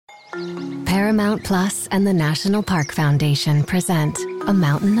Paramount Plus and the National Park Foundation present A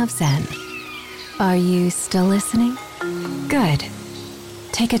Mountain of Zen. Are you still listening? Good.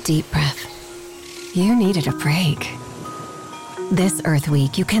 Take a deep breath. You needed a break. This Earth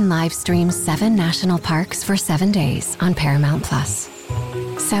Week, you can live stream 7 national parks for 7 days on Paramount Plus.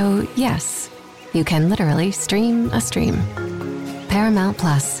 So, yes, you can literally stream a stream. Paramount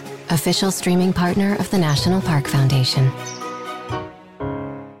Plus, official streaming partner of the National Park Foundation.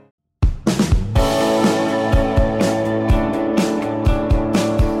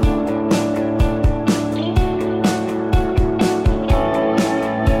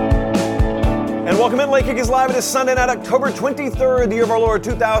 Welcome in. Late Kick is live. It is Sunday night, October 23rd, the year of our Lord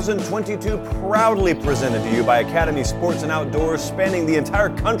 2022, proudly presented to you by Academy Sports and Outdoors, spanning the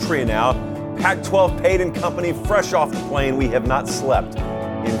entire country now. Pac-12 Paid & Company, fresh off the plane. We have not slept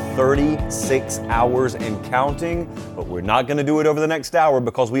in 36 hours and counting, but we're not going to do it over the next hour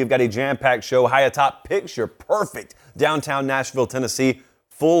because we've got a jam-packed show, high atop picture perfect downtown Nashville, Tennessee.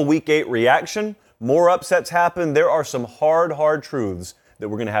 Full Week 8 reaction. More upsets happen. There are some hard truths that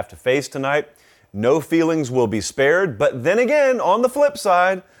we're going to have to face tonight. No feelings will be spared, but then again, on the flip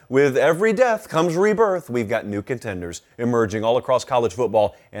side, with every death comes rebirth. We've got new contenders emerging all across college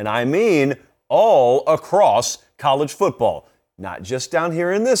football, and I mean all across college football, not just down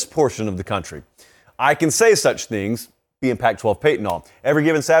here in this portion of the country. I can say such things, being Pac-12 Peyton all. Every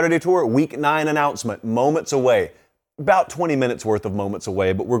Given Saturday Tour, Week 9 announcement, moments away. About 20 minutes worth of moments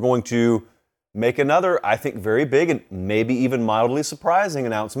away, but we're going to make another, I think, very big and maybe even mildly surprising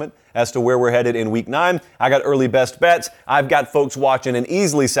announcement as to where we're headed in Week 9. I got early best bets. I've got folks watching in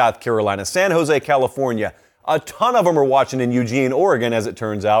Easley, South Carolina, San Jose, California. A ton of them are watching in Eugene, Oregon, as it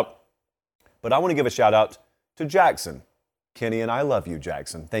turns out. But I want to give a shout out to Jackson. Kenny and I love you,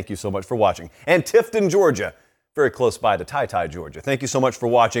 Jackson. Thank you so much for watching. And Tifton, Georgia, very close by to Ty, Georgia. Thank you so much for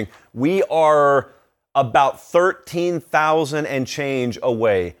watching. We are about 13,000 and change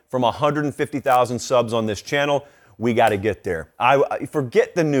away from 150,000 subs on this channel. We got to get there. I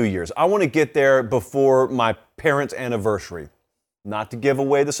forget the New Year's. I want to get there before my parents' anniversary. Not to give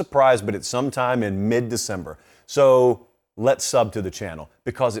away the surprise, but it's sometime in mid-December. So let's sub to the channel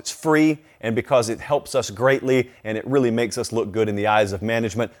because it's free and because it helps us greatly and it really makes us look good in the eyes of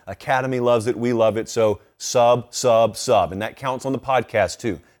management. Academy loves it. We love it. So sub. And that counts on the podcast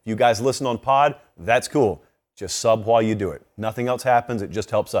too. If you guys listen on pod, that's cool. Just sub while you do it. Nothing else happens. It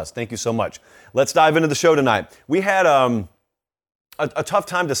just helps us. Thank you so much. Let's dive into the show tonight. We had a tough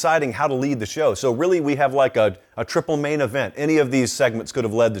time deciding how to lead the show. So really we have like a triple main event. Any of these segments could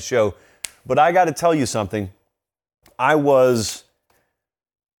have led the show. But I got to tell you something. I was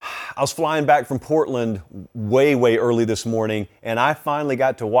flying back from Portland way early this morning, and I finally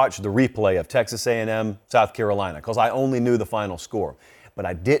got to watch the replay of Texas A&M, South Carolina, because I only knew the final score. But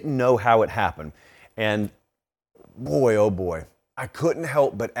I didn't know how it happened. And boy, oh boy, I couldn't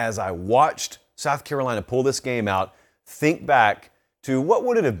help but as I watched South Carolina pull this game out, think back to what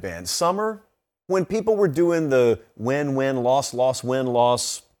would it have been? Summer? When people were doing the win-win, loss,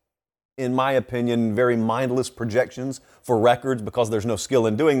 win-loss, in my opinion, very mindless projections for records because there's no skill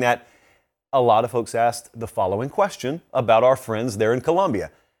in doing that. A lot of folks asked the following question about our friends there in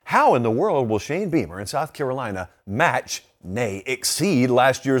Columbia. How in the world will Shane Beamer in South Carolina match, nay, exceed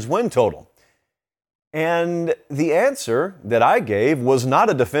last year's win total? And the answer that I gave was not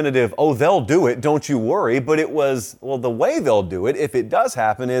a definitive, oh, they'll do it, don't you worry, but it was, well, the way they'll do it, if it does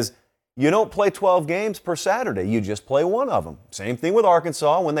happen, is you don't play 12 games per Saturday. You just play one of them. Same thing with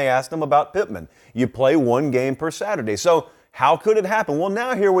Arkansas when they asked them about Pittman. You play one game per Saturday. So how could it happen? Well,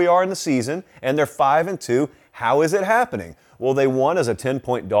 now here we are in the season, and they're 5-2. How is it happening? Well, they won as a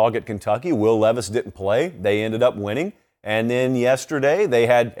 10-point dog at Kentucky. Will Levis didn't play. They ended up winning. And then yesterday, they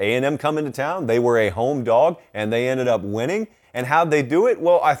had A&M come into town. They were a home dog, and they ended up winning. And how'd they do it?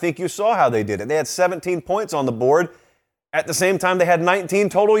 Well, I think you saw how they did it. They had 17 points on the board. At the same time, they had 19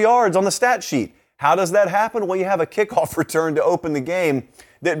 total yards on the stat sheet. How does that happen? Well, you have a kickoff return to open the game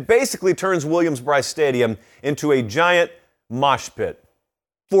that basically turns Williams-Brice Stadium into a giant mosh pit.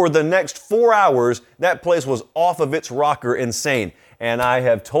 For the next 4 hours, that place was off of its rocker insane. And I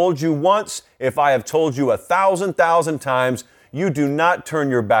have told you once, if I have told you 1,000 times, you do not turn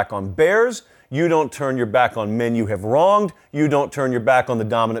your back on Bears. You don't turn your back on men you have wronged. You don't turn your back on the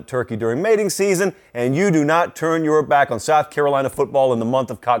dominant turkey during mating season. And you do not turn your back on South Carolina football in the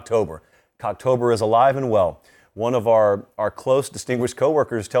month of Cocktober. Cocktober is alive and well. One of our close, distinguished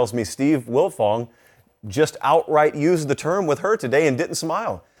coworkers tells me Steve Wilfong just outright used the term with her today and didn't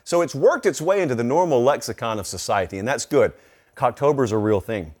smile. So it's worked its way into the normal lexicon of society, and that's good. Cocktober's a real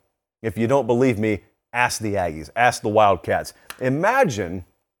thing. If you don't believe me, ask the Aggies, ask the Wildcats. Imagine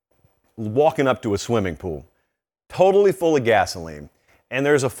walking up to a swimming pool, totally full of gasoline, and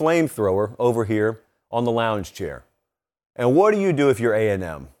there's a flamethrower over here on the lounge chair. And what do you do if you're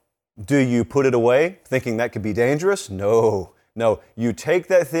A&M? Do you put it away thinking that could be dangerous? No. You take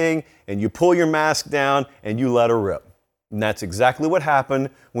that thing and you pull your mask down and you let her rip. And that's exactly what happened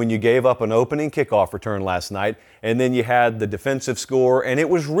when you gave up an opening kickoff return last night, and then you had the defensive score, and it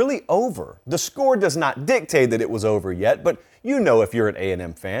was really over. The score does not dictate that it was over yet, but you know if you're an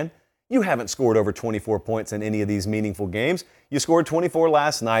A&M fan, you haven't scored over 24 points in any of these meaningful games. You scored 24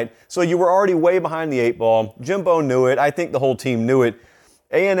 last night, so you were already way behind the 8 ball. Jimbo knew it. I think the whole team knew it.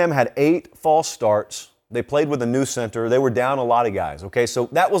 A&M had 8 false starts. They played with a new center. They were down a lot of guys, okay? So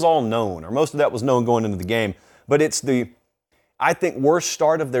that was all known, or most of that was known going into the game. But it's the, I think, worst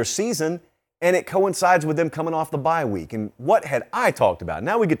start of their season, and it coincides with them coming off the bye week. And what had I talked about?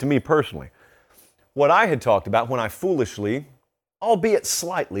 Now we get to me personally. What I had talked about when I foolishly, albeit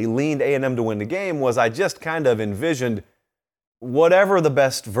slightly, leaned A&M to win the game was I just kind of envisioned whatever the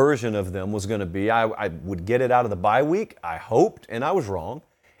best version of them was going to be. I would get it out of the bye week, I hoped, and I was wrong.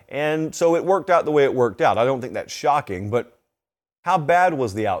 And so it worked out the way it worked out. I don't think that's shocking, but how bad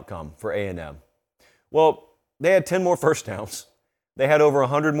was the outcome for A&M? Well, they had 10 more first downs. They had over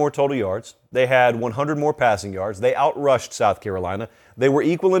 100 more total yards. They had 100 more passing yards. They outrushed South Carolina. They were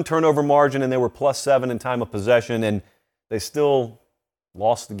equal in turnover margin, and they were +7 in time of possession, and they still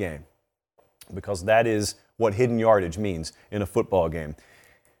lost the game because that is what hidden yardage means in a football game.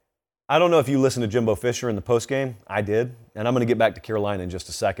 I don't know if you listened to Jimbo Fisher in the postgame. I did, and I'm going to get back to Carolina in just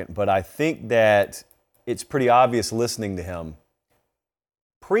a second, but I think that it's pretty obvious listening to him.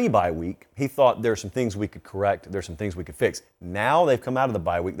 Pre-bye week, he thought there's some things we could correct, there's some things we could fix. Now they've come out of the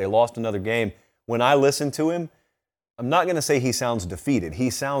bye week, they lost another game. When I listen to him, I'm not going to say he sounds defeated. He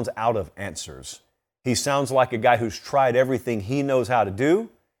sounds out of answers. He sounds like a guy who's tried everything he knows how to do,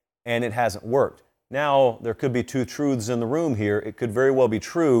 and it hasn't worked. Now, there could be two truths in the room here. It could very well be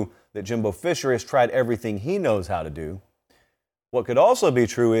true that Jimbo Fisher has tried everything he knows how to do. What could also be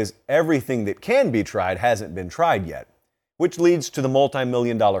true is everything that can be tried hasn't been tried yet, which leads to the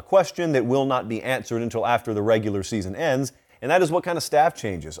multi-million-dollar question that will not be answered until after the regular season ends, and that is what kind of staff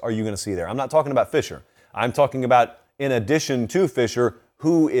changes are you going to see there? I'm not talking about Fisher. I'm talking about, in addition to Fisher,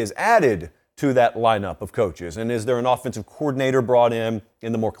 who is added to that lineup of coaches. And is there an offensive coordinator brought in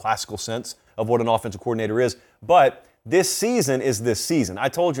the more classical sense of what an offensive coordinator is? But this season is this season. I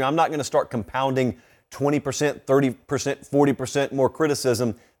told you I'm not going to start compounding 20%, 30%, 40% more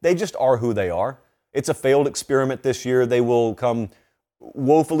criticism. They just are who they are. It's a failed experiment this year. They will come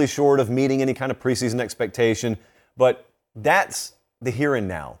woefully short of meeting any kind of preseason expectation. But that's the here and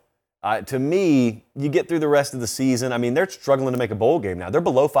now. To me, you get through the rest of the season. I mean, they're struggling to make a bowl game now. They're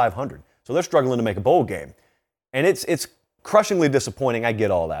below 500. So they're struggling to make a bowl game. And it's crushingly disappointing. I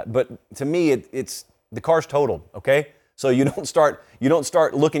get all that. But to me, it's the car's totaled, okay? So you don't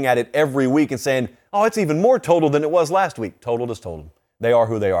start looking at it every week and saying, oh, it's even more total than it was last week. Totaled is totaled. They are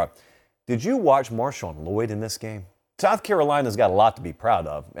who they are. Did you watch Marshawn Lloyd in this game? South Carolina's got a lot to be proud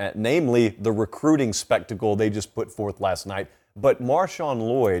of, namely the recruiting spectacle they just put forth last night. But Marshawn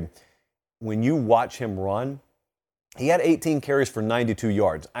Lloyd, when you watch him run, he had 18 carries for 92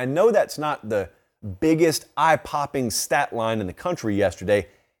 yards. I know that's not the biggest eye-popping stat line in the country yesterday.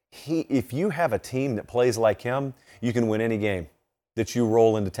 If you have a team that plays like him, you can win any game that you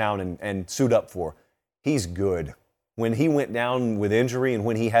roll into town and suit up for. He's good. When he went down with injury and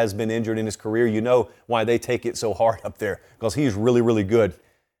when he has been injured in his career, you know why they take it so hard up there, because he's really, really good.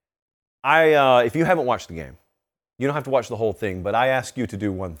 If you haven't watched the game, you don't have to watch the whole thing, but I ask you to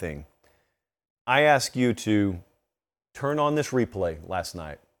do one thing. I ask you to turn on this replay last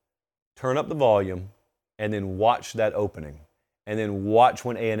night, turn up the volume, and then watch that opening, and then watch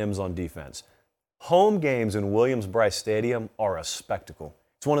when A&M's on defense. Home games in Williams-Brice Stadium are a spectacle.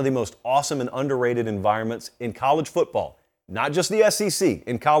 It's one of the most awesome and underrated environments in college football, not just the SEC,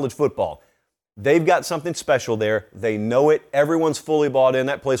 in college football. They've got something special there. They know it. Everyone's fully bought in.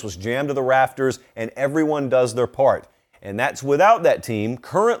 That place was jammed to the rafters, and everyone does their part. And that's without that team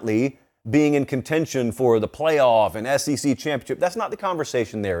currently being in contention for the playoff and SEC championship. That's not the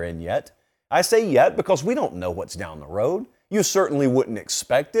conversation they're in yet. I say yet because we don't know what's down the road. You certainly wouldn't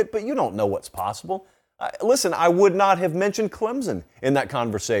expect it, but you don't know what's possible. Listen, I would not have mentioned Clemson in that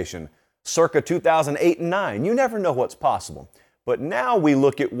conversation circa 2008 and 9. You never know what's possible. But now we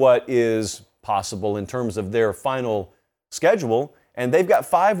look at what is possible in terms of their final schedule, and they've got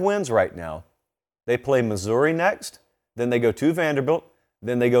 5 wins right now. They play Missouri next, then they go to Vanderbilt,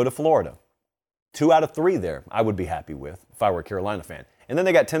 then they go to Florida. 2 out of 3 there I would be happy with if I were a Carolina fan. And then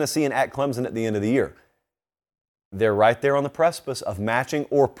they got Tennessee and at Clemson at the end of the year. they're right there on the precipice of matching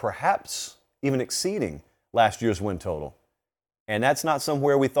or perhaps even exceeding last year's win total. And that's not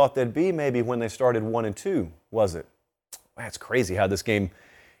somewhere we thought they'd be maybe when they started 1-2, was it? That's crazy how this game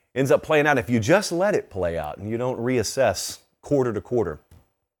ends up playing out if you just let it play out and you don't reassess quarter to quarter.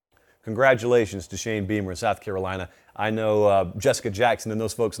 Congratulations to Shane Beamer in South Carolina. I know Jessica Jackson and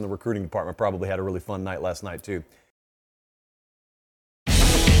those folks in the recruiting department probably had a really fun night last night too.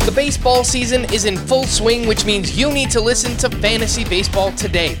 The baseball season is in full swing, which means you need to listen to Fantasy Baseball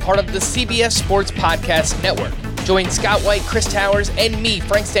Today, part of the CBS Sports Podcast Network. Join Scott White, Chris Towers, and me,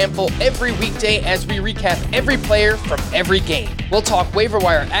 Frank Stample, every weekday as we recap every player from every game. We'll talk waiver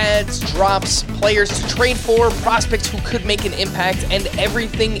wire ads, drops, players to trade for, prospects who could make an impact, and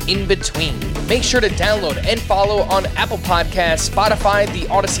everything in between. Make sure to download and follow on Apple Podcasts, Spotify, the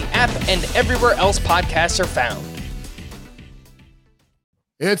Odyssey app, and everywhere else podcasts are found.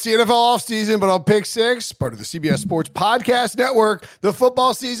 It's the NFL offseason, but on Pick Six, part of the CBS Sports Podcast Network, the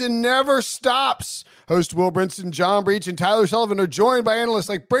football season never stops. Host Will Brinson, John Breach, and Tyler Sullivan are joined by analysts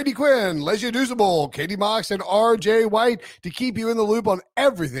like Brady Quinn, Lesia Dusable, Katie Mox, and RJ White to keep you in the loop on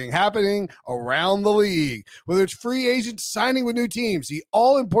everything happening around the league. Whether it's free agents signing with new teams, the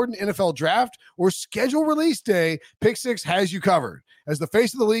all-important NFL draft, or schedule release day, Pick Six has you covered. As the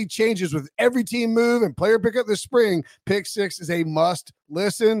face of the league changes with every team move and player pickup this spring, Pick Six is a must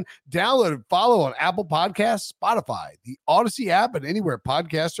listen. Download and follow on Apple Podcasts, Spotify, the Odyssey app, and anywhere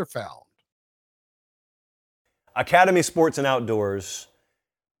podcasts are found. Academy Sports and Outdoors,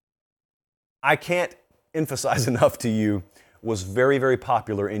 I can't emphasize enough to you, was very, very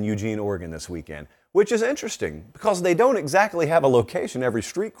popular in Eugene, Oregon this weekend, which is interesting because they don't exactly have a location every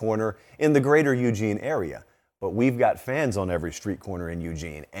street corner in the greater Eugene area. But we've got fans on every street corner in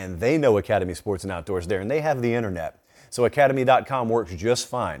Eugene, and they know Academy Sports and Outdoors there, and they have the internet. So academy.com works just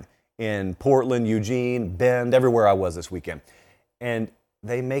fine in Portland, Eugene, Bend, everywhere I was this weekend. And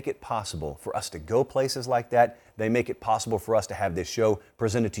they make it possible for us to go places like that. They make it possible for us to have this show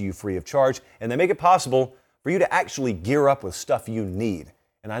presented to you free of charge. And they make it possible for you to actually gear up with stuff you need.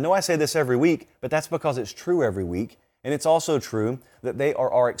 And I know I say this every week, but that's because it's true every week. And it's also true that they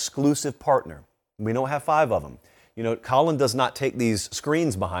are our exclusive partner. We don't have 5 of them. You know, Colin does not take these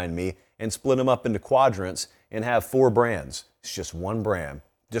screens behind me and split them up into quadrants and have 4 brands. It's just one brand.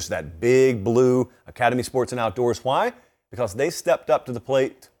 Just that big blue Academy Sports and Outdoors. Why? Because they stepped up to the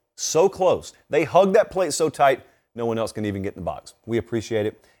plate so close. They hugged that plate so tight, no one else can even get in the box. We appreciate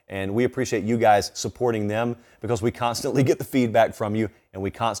it, and we appreciate you guys supporting them because we constantly get the feedback from you, and we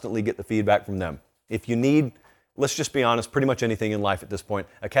constantly get the feedback from them. If you need, let's just be honest, pretty much anything in life at this point,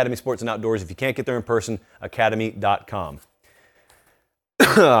 Academy Sports and Outdoors. If you can't get there in person, academy.com.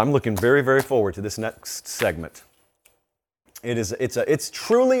 I'm looking very, very forward to this next segment. It's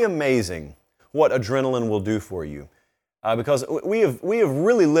truly amazing what adrenaline will do for you. Because we have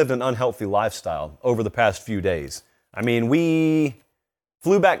really lived an unhealthy lifestyle over the past few days. I mean, we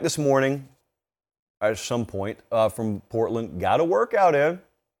flew back this morning at some point from Portland, got a workout in,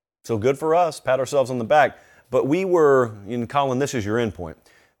 so good for us, pat ourselves on the back. But we were, Colin, this is your endpoint.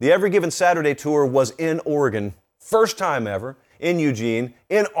 The Every Given Saturday tour was in Oregon, first time ever, in Eugene,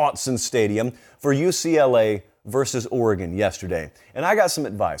 in Autzen Stadium for UCLA versus Oregon yesterday. And I got some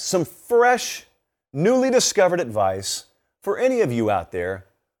advice, some fresh, newly discovered advice for any of you out there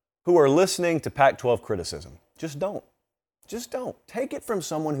who are listening to Pac-12 criticism. Just don't. Just don't. Take it from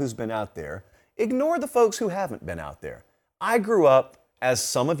someone who's been out there. Ignore the folks who haven't been out there. I grew up, as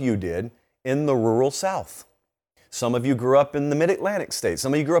some of you did, in the rural South. Some of you grew up in the mid-Atlantic states.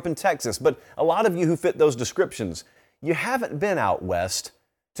 Some of you grew up in Texas. But a lot of you who fit those descriptions, you haven't been out west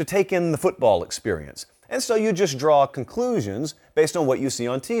to take in the football experience. And so you just draw conclusions based on what you see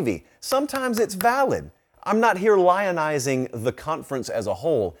on TV. Sometimes it's valid. I'm not here lionizing the conference as a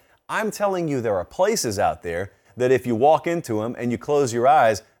whole. I'm telling you there are places out there that if you walk into them and you close your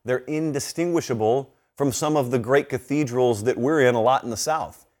eyes, they're indistinguishable from some of the great cathedrals that we're in a lot in the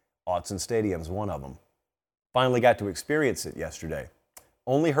South. Autzen Stadium's one of them. Finally got to experience it yesterday.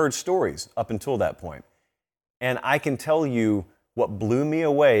 Only heard stories up until that point. And I can tell you what blew me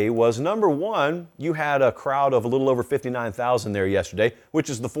away was, number one, you had a crowd of a little over 59,000 there yesterday, which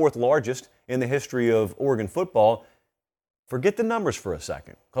is the 4th largest in the history of Oregon football. Forget the numbers for a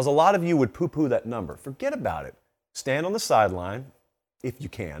second, because a lot of you would poo-poo that number. Forget about it. Stand on the sideline, if you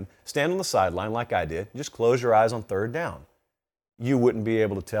can. Stand on the sideline like I did. Just close your eyes on 3rd down. You wouldn't be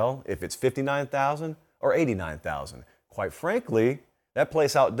able to tell if it's 59,000 or 89,000. Quite frankly, that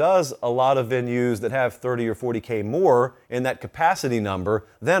place outdoes a lot of venues that have 30 or 40K more in that capacity number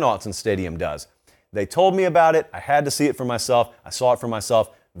than Autzen Stadium does. They told me about it. I had to see it for myself. I saw it for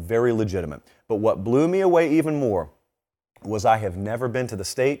myself. Very legitimate. But what blew me away even more was I have never been to the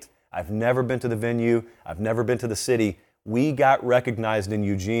state. I've never been to the venue. I've never been to the city. We got recognized in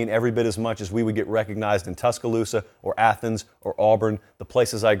Eugene every bit as much as we would get recognized in Tuscaloosa or Athens or Auburn, the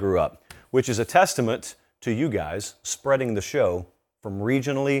places I grew up, which is a testament to you guys spreading the show from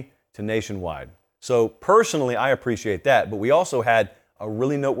regionally to nationwide. So personally, I appreciate that, but we also had a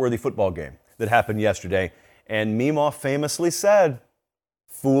really noteworthy football game that happened yesterday, and Meemaw famously said,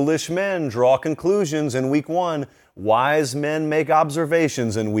 "Foolish men draw conclusions in week one. Wise men make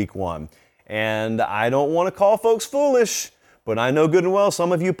observations in week one." And I don't want to call folks foolish, but I know good and well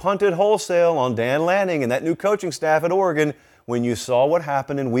some of you punted wholesale on Dan Lanning and that new coaching staff at Oregon when you saw what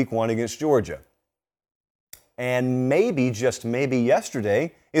happened in week one against Georgia. And maybe, just maybe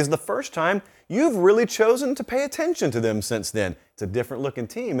yesterday, is the first time you've really chosen to pay attention to them since then. It's a different looking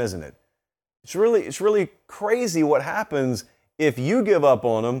team, isn't it? It's really crazy what happens if you give up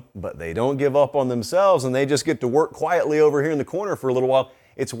on them, but they don't give up on themselves and they just get to work quietly over here in the corner for a little while.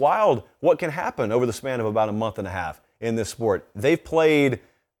 It's wild what can happen over the span of about a month and a half in this sport. They've played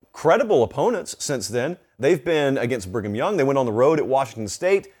credible opponents since then. They've been against Brigham Young. They went on the road at Washington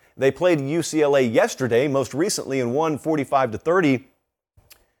State. They played UCLA yesterday, most recently, and won 45-30.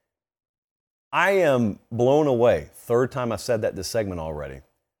 I am blown away, third time I've said that this segment already,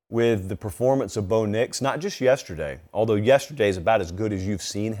 with the performance of Bo Nix, not just yesterday, although yesterday is about as good as you've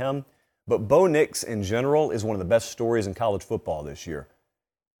seen him, but Bo Nix in general is one of the best stories in college football this year.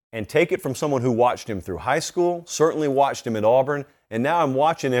 And take it from someone who watched him through high school, certainly watched him at Auburn, and now I'm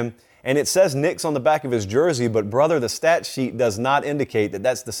watching him, and it says Nix on the back of his jersey, but brother, the stat sheet does not indicate that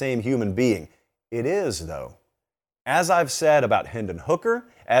that's the same human being. It is, though. As I've said about Hendon Hooker,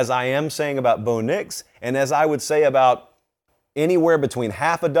 as I am saying about Bo Nix, and as I would say about anywhere between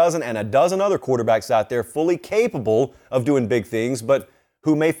half a dozen and a dozen other quarterbacks out there fully capable of doing big things, but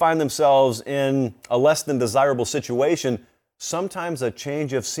who may find themselves in a less than desirable situation, sometimes a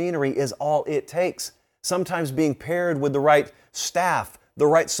change of scenery is all it takes. Sometimes being paired with the right staff, the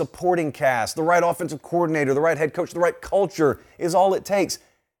right supporting cast, the right offensive coordinator, the right head coach, the right culture is all it takes.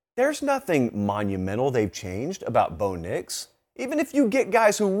 There's nothing monumental they've changed about Bo Nix. Even if you get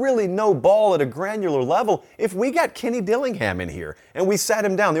guys who really know ball at a granular level, if we got Kenny Dillingham in here and we sat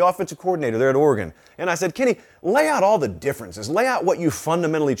him down, the offensive coordinator there at Oregon, and I said, Kenny, lay out all the differences, lay out what you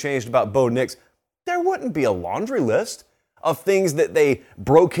fundamentally changed about Bo Nix, there wouldn't be a laundry list of things that they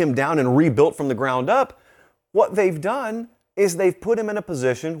broke him down and rebuilt from the ground up. What they've done is they've put him in a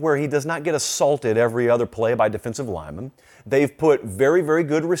position where he does not get assaulted every other play by defensive linemen. They've put very, very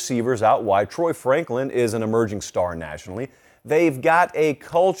good receivers out wide. Troy Franklin is an emerging star nationally. They've got a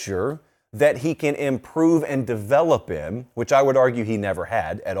culture that he can improve and develop in, which I would argue he never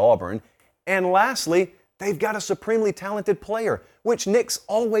had at Auburn. And lastly, they've got a supremely talented player, which Nix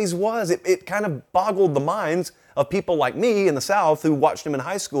always was. It kind of boggled the minds of people like me in the South who watched him in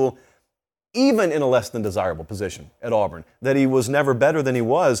high school, even in a less than desirable position at Auburn, that he was never better than he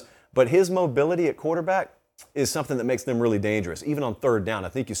was. But his mobility at quarterback is something that makes them really dangerous. Even on third down, I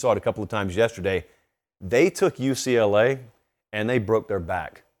think you saw it a couple of times yesterday, they took UCLA and they broke their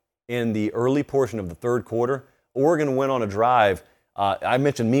back. In the early portion of the third quarter, Oregon went on a drive. I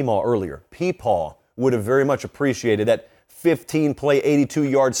mentioned Meemaw earlier. Peepaw would have very much appreciated that 15-play,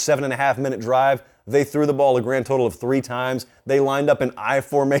 82-yard, 7.5-minute drive. They threw the ball a grand total of 3 times. They lined up in I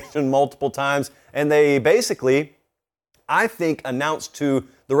formation multiple times. And they basically, I think, announced to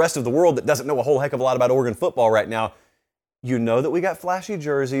the rest of the world that doesn't know a whole heck of a lot about Oregon football right now, you know that we got flashy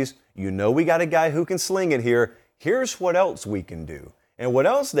jerseys. You know we got a guy who can sling it here. Here's what else we can do. And what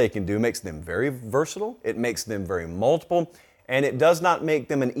else they can do makes them very versatile. It makes them very multiple. And it does not make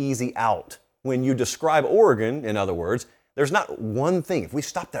them an easy out. When you describe Oregon, in other words, there's not one thing. If we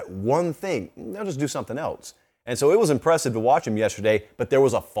stop that one thing, they'll just do something else. And so it was impressive to watch him yesterday, but there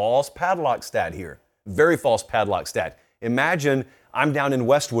was a false padlock stat here. Very false padlock stat. Imagine I'm down in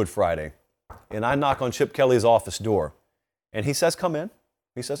Westwood Friday, and I knock on Chip Kelly's office door. And he says, come in.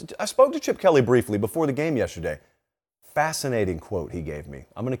 He says, I spoke to Chip Kelly briefly before the game yesterday. Fascinating quote he gave me.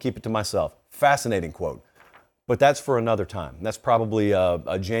 I'm going to keep it to myself. Fascinating quote. But that's for another time. That's probably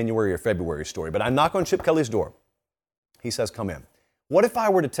a January or February story. But I knock on Chip Kelly's door. He says, come in. What if I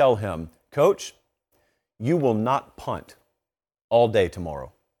were to tell him, Coach, you will not punt all day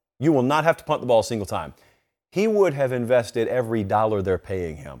tomorrow. You will not have to punt the ball a single time. He would have invested every dollar they're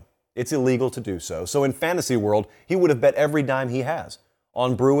paying him. It's illegal to do so. So in fantasy world, he would have bet every dime he has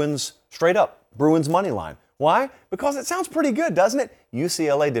on Bruins straight up, Bruins money line. Why? Because it sounds pretty good, doesn't it?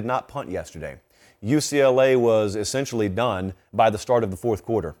 UCLA did not punt yesterday. UCLA was essentially done by the start of the fourth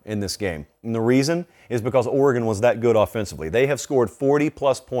quarter in this game. And the reason is because Oregon was that good offensively. They have scored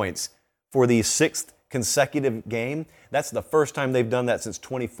 40-plus points for the 6th consecutive game. That's the first time they've done that since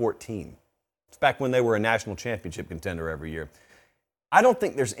 2014. It's back when they were a national championship contender every year. I don't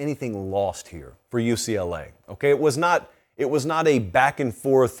think there's anything lost here for UCLA. Okay, it was not a back and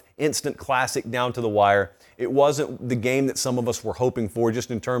forth instant classic down to the wire. It wasn't the game that some of us were hoping for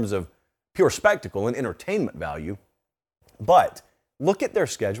just in terms of pure spectacle and entertainment value. But look at their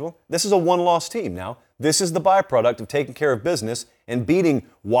schedule. This is a one-loss team now. This is the byproduct of taking care of business and beating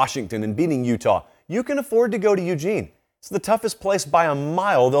Washington and beating Utah. You can afford to go to Eugene. It's the toughest place by a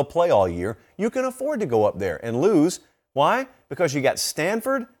mile they'll play all year. You can afford to go up there and lose. Why? Because you got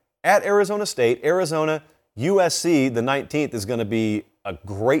Stanford at Arizona State. Arizona, USC, the 19th is going to be a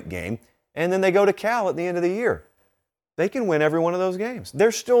great game. And then they go to Cal at the end of the year. They can win every one of those games.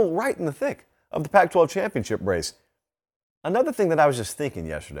 They're still right in the thick of the Pac-12 championship race. Another thing that I was just thinking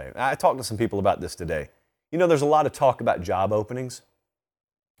yesterday, I talked to some people about this today. You know, there's a lot of talk about job openings.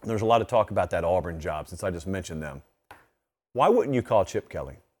 There's a lot of talk about that Auburn job since I just mentioned them. Why wouldn't you call Chip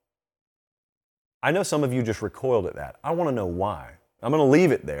Kelly? I know some of you just recoiled at that. I want to know why. I'm going to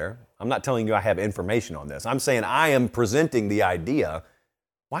leave it there. I'm not telling you I have information on this. I'm saying I am presenting the idea.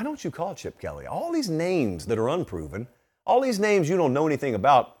 Why don't you call Chip Kelly? All these names that are unproven, all these names you don't know anything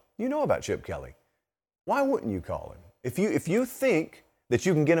about, you know about Chip Kelly. Why wouldn't you call him? If you think that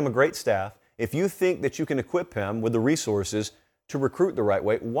you can get him a great staff, if you think that you can equip him with the resources to recruit the right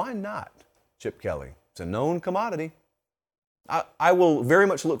way, why not Chip Kelly? It's a known commodity. I will very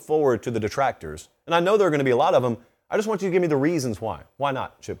much look forward to the detractors, and I know there are going to be a lot of them. I just want you to give me the reasons why. Why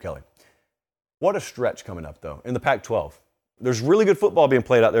not Chip Kelly? What a stretch coming up, though, in the Pac-12. There's really good football being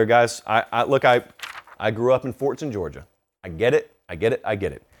played out there, guys. I grew up in Fortson, Georgia. I get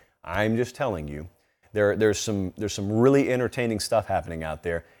it. I'm just telling you, there's some really entertaining stuff happening out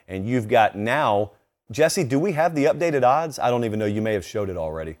there, and you've got now, Jesse, do we have the updated odds? I don't even know. You may have showed it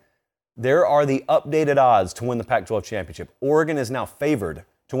already. There are the updated odds to win the Pac-12 championship. Oregon is now favored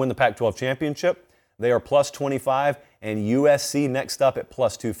to win the Pac-12 championship. They are plus 25, and USC next up at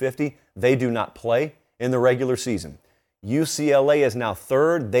plus 250. They do not play in the regular season. UCLA is now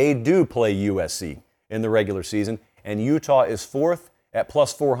third. They do play USC in the regular season. And Utah is fourth at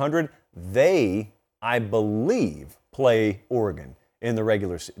plus 400. They, I believe, play Oregon in the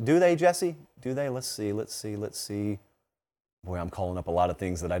regular season. Do they, Jesse? Do they? Let's see. Boy, I'm calling up a lot of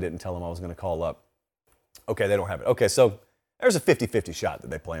things that I didn't tell them I was going to call up. Okay, they don't have it. Okay, so there's a 50-50 shot that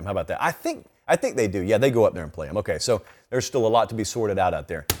they play them. How about that? I think they do. Yeah, they go up there and play them. Okay, so there's still a lot to be sorted out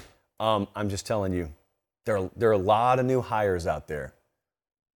there. I'm just telling you, there are a lot of new hires out there.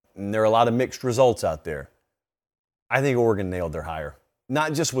 And there are a lot of mixed results out there. I think Oregon nailed their hire.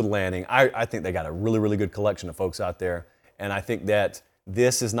 Not just with Lanning. I think they got a really, really good collection of folks out there. And I think that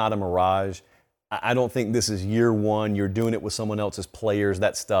this is not a mirage. I don't think this is year one. You're doing it with someone else's players,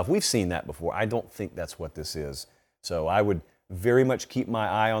 that stuff. We've seen that before. I don't think that's what this is. So I would very much keep my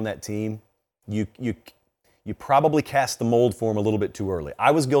eye on that team. You probably cast the mold for them a little bit too early.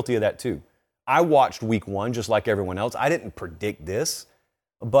 I was guilty of that too. I watched week one just like everyone else. I didn't predict this,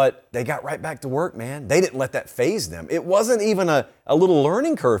 but they got right back to work, man. They didn't let that faze them. It wasn't even a little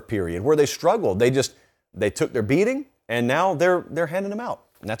learning curve period where they struggled. They took their beating, and now they're handing them out.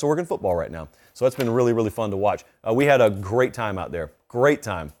 And that's Oregon football right now. So it's been really, really fun to watch. We had a great time out there. Great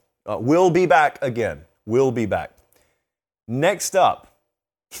time. We'll be back again. We'll be back. Next up,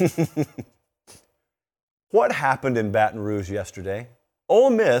 what happened in Baton Rouge yesterday? Ole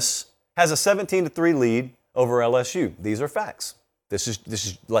Miss has a 17-3 lead over LSU. These are facts. This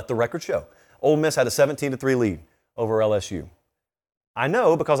is let the record show. Ole Miss had a 17-3 lead over LSU. I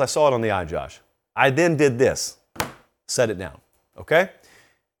know because I saw it on the eye, Josh. I then did this. Set it down. Okay?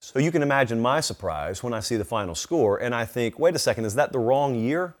 So you can imagine my surprise when I see the final score and I think, wait a second, is that the wrong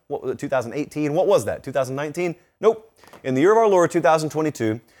year? What was it, 2018? What was that, 2019? Nope. In the year of our Lord,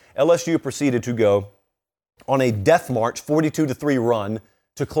 2022, LSU proceeded to go on a death march 42-3 run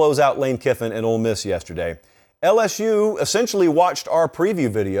to close out Lane Kiffin and Ole Miss yesterday. LSU essentially watched our preview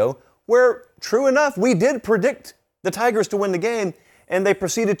video where, true enough, we did predict the Tigers to win the game, and they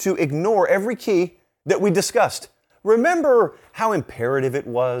proceeded to ignore every key that we discussed. Remember how imperative it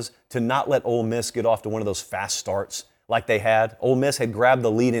was to not let Ole Miss get off to one of those fast starts like they had? Ole Miss had grabbed the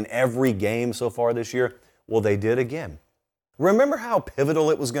lead in every game so far this year. Well, they did again. Remember how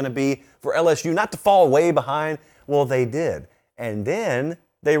pivotal it was going to be for LSU not to fall way behind? Well, they did. And then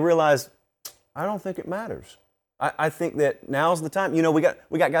they realized, I don't think it matters. I think that now's the time. You know, we got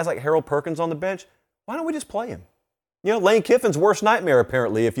guys like Harold Perkins on the bench. Why don't we just play him? You know, Lane Kiffin's worst nightmare,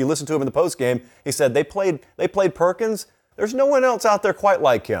 apparently, if you listen to him in the postgame, he said they played Perkins. There's no one else out there quite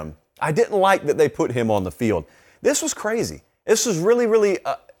like him. I didn't like that they put him on the field. This was crazy. This was really, really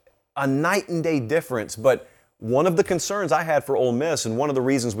a night and day difference. But one of the concerns I had for Ole Miss, and one of the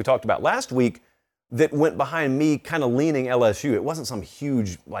reasons we talked about last week that went behind me kind of leaning LSU, it wasn't some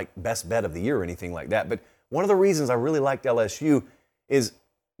huge like best bet of the year or anything like that, but one of the reasons I really liked LSU is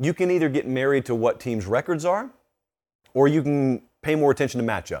you can either get married to what teams' records are, or you can pay more attention to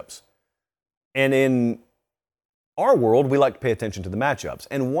matchups. And in our world, we like to pay attention to the matchups.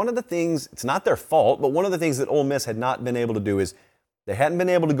 And one of the things, it's not their fault, but one of the things that Ole Miss had not been able to do is they hadn't been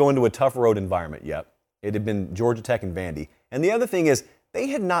able to go into a tough road environment yet. It had been Georgia Tech and Vandy. And the other thing is they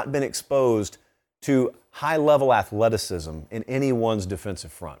had not been exposed to high-level athleticism in anyone's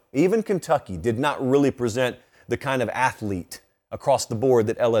defensive front. Even Kentucky did not really present the kind of athlete across the board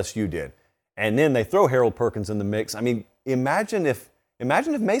that LSU did. And then they throw Harold Perkins in the mix. I mean, imagine if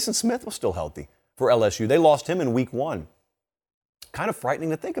Mason Smith was still healthy for LSU. They lost him in week 1. Kind of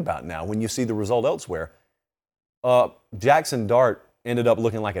frightening to think about now when you see the result elsewhere. Jackson Dart ended up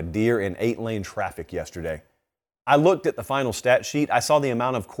looking like a deer in 8-lane traffic yesterday. I looked at the final stat sheet. I saw the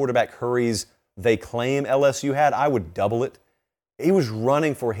amount of quarterback hurries they claim LSU had. I would double it. He was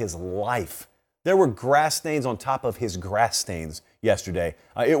running for his life. There were grass stains on top of his grass stains yesterday.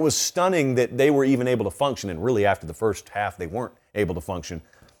 It was stunning that they were even able to function, and really after the first half they weren't able to function.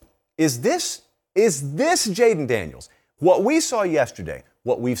 Is this Jayden Daniels? What we saw yesterday,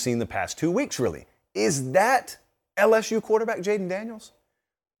 what we've seen the past 2 weeks really, is that LSU quarterback Jayden Daniels?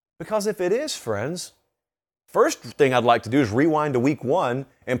 Because if it is, friends, first thing I'd like to do is rewind to week 1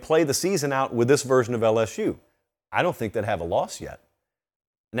 and play the season out with this version of LSU. I don't think they'd have a loss yet.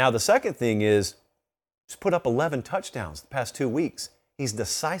 Now, the second thing is, he's put up 11 touchdowns the past 2 weeks. He's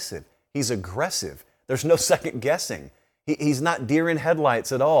decisive. He's aggressive. There's no second guessing. He's not deer in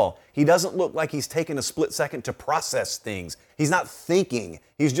headlights at all. He doesn't look like he's taken a split second to process things. He's not thinking.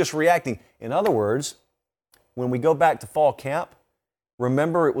 He's just reacting. In other words, when we go back to fall camp,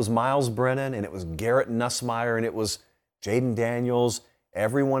 remember it was Miles Brennan and it was Garrett Nussmeier and it was Jayden Daniels.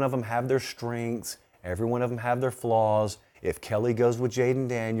 Every one of them have their strengths. Every one of them have their flaws. If Kelly goes with Jayden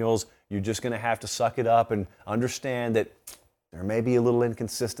Daniels, you're just going to have to suck it up and understand that there may be a little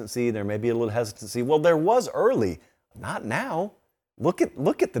inconsistency. There may be a little hesitancy. Well, there was early. Not now. Look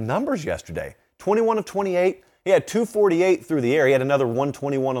at the numbers yesterday. 21 of 28. He had 248 through the air. He had another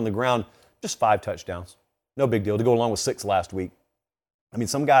 121 on the ground. Just 5 touchdowns. No big deal to go along with 6 last week. I mean,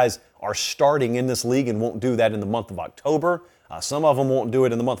 some guys are starting in this league and won't do that in the month of October. Some of them won't do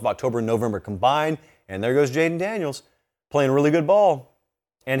it in the month of October and November combined. And there goes Jayden Daniels playing really good ball.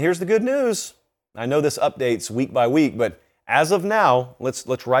 And here's the good news. I know this updates week by week, but as of now,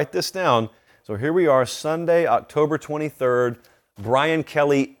 let's write this down. So here we are, Sunday, October 23rd. Brian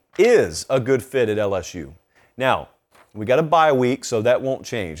Kelly is a good fit at LSU. Now, we got a bye week, so that won't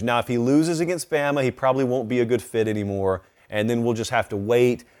change. Now, if he loses against Bama, he probably won't be a good fit anymore. And then we'll just have to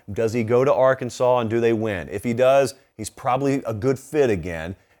wait. Does he go to Arkansas and do they win? If he does, he's probably a good fit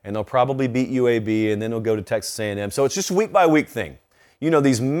again. And they'll probably beat UAB, and then he'll go to Texas A&M. So it's just a week-by-week thing. You know,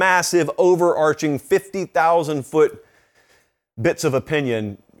 these massive, overarching, 50,000-foot bits of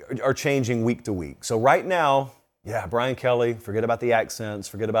opinion are changing week to week. So right now, yeah, Brian Kelly, forget about the accents,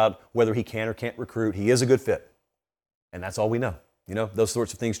 forget about whether he can or can't recruit. He is a good fit. And that's all we know. You know, those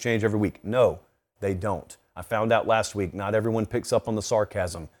sorts of things change every week. No, they don't. I found out last week, not everyone picks up on the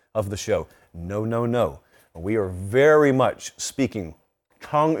sarcasm of the show. No, no, no. We are very much speaking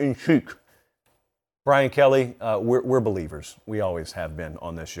tongue-in-cheek. Brian Kelly, we're believers. We always have been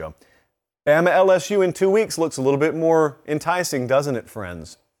on this show. Bama LSU in 2 weeks looks a little bit more enticing, doesn't it,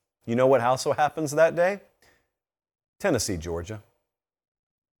 friends? You know what also happens that day? Tennessee, Georgia.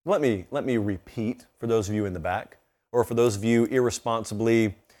 Let me repeat for those of you in the back, or for those of you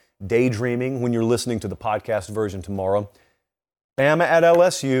irresponsibly daydreaming when you're listening to the podcast version tomorrow. Bama at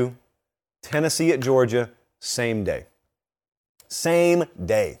LSU, Tennessee at Georgia, same day. Same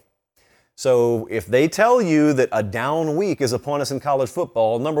day. So if they tell you that a down week is upon us in college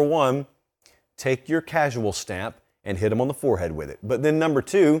football, number one, take your casual stamp and hit them on the forehead with it. But then number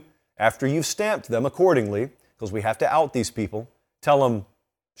two, after you've stamped them accordingly, because we have to out these people, tell them,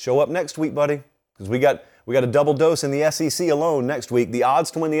 show up next week, buddy, because we got a double dose in the SEC alone next week. The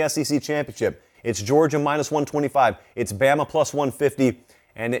odds to win the SEC championship, it's Georgia minus 125, it's Bama plus 150,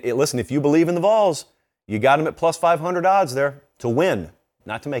 and listen, if you believe in the Vols, you got them at plus 500 odds there to win,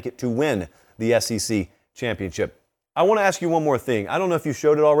 not to make it, to win the SEC championship. I want to ask you one more thing. I don't know if you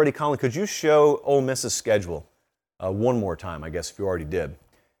showed it already, Colin. Could you show Ole Miss's schedule one more time, I guess, if you already did?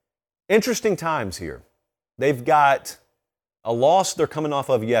 Interesting times here. They've got a loss they're coming off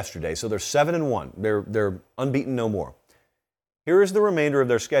of yesterday, so they're 7-1. They're unbeaten no more. Here is the remainder of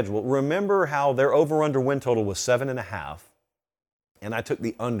their schedule. Remember how their over-under win total was 7.5. and I took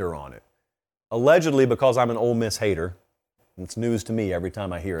the under on it. Allegedly because I'm an Ole Miss hater. It's news to me every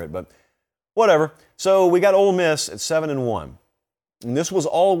time I hear it, but whatever. So we got Ole Miss at 7-1. And this was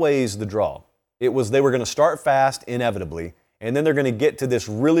always the draw. It was they were going to start fast, inevitably, and then they're going to get to this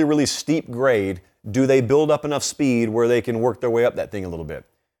really, really steep grade. Do they build up enough speed where they can work their way up that thing a little bit?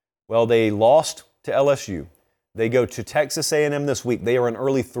 Well, they lost to LSU. They go to Texas A&M this week. They are an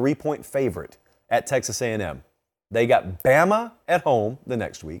early 3-point favorite at Texas A&M. They got Bama at home the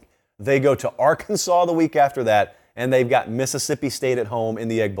next week. They go to Arkansas the week after that, and they've got Mississippi State at home in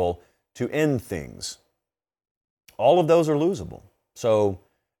the Egg Bowl to end things. All of those are losable. So,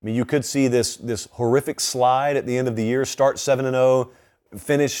 I mean, you could see this horrific slide at the end of the year, start 7-0,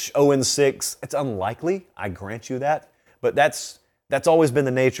 finish 0-6. It's unlikely, I grant you that, but that's always been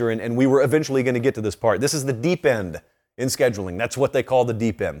the nature, and we were eventually going to get to this part. This is the deep end in scheduling. That's what they call the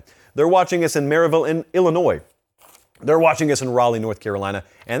deep end. They're watching us in Maryville, Illinois. They're watching us in Raleigh, North Carolina,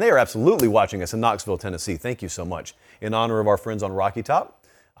 and they are absolutely watching us in Knoxville, Tennessee. Thank you so much. In honor of our friends on Rocky Top,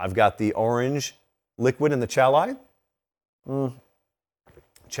 I've got the orange liquid in the chalice.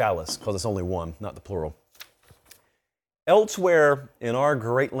 Chalice, because it's only one, not the plural. Elsewhere in our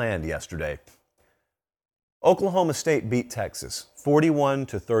great land yesterday, Oklahoma State beat Texas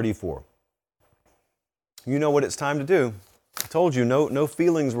 41-34. You know what it's time to do. I told you no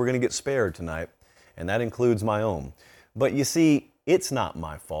feelings were going to get spared tonight, and that includes my own. But you see, it's not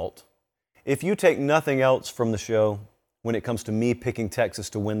my fault. If you take nothing else from the show when it comes to me picking Texas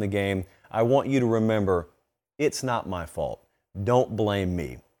to win the game, I want you to remember it's not my fault. Don't blame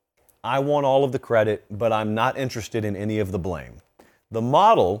me. I want all of the credit, but I'm not interested in any of the blame. The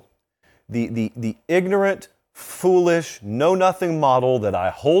model, the ignorant, foolish, know-nothing model that I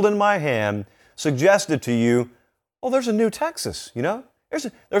hold in my hand suggested to you, oh, there's a new Texas, you know?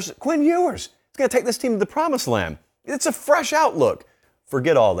 There's Quinn Ewers. It's going to take this team to the promised land. It's a fresh outlook.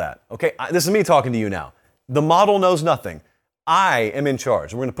 Forget all that, okay? This is me talking to you now. The model knows nothing. I am in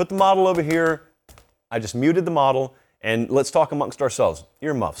charge. We're going to put the model over here. I just muted the model, and let's talk amongst ourselves.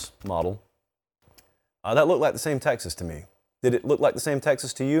 Earmuffs, model. That looked like the same Texas to me. Did it look like the same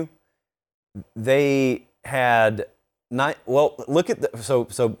Texas to you? They had look at the,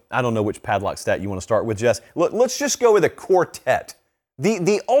 so I don't know which padlock stat you want to start with, Jess. Let's just go with a quartet.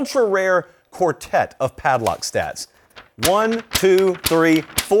 The ultra rare quartet of padlock stats. 1, 2, 3,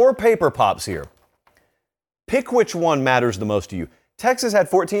 4 paper pops here. Pick which one matters the most to you. Texas had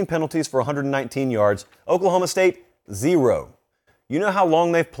 14 penalties for 119 yards. Oklahoma State, 0. You know how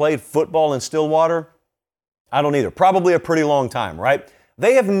long they've played football in Stillwater? I don't either. Probably a pretty long time, right?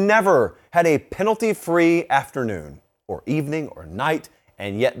 They have never had a penalty-free afternoon or evening or night,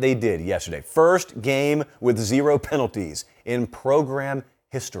 and yet they did yesterday. First game with 0 penalties in program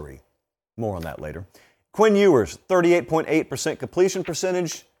history. More on that later. Quinn Ewers, 38.8% completion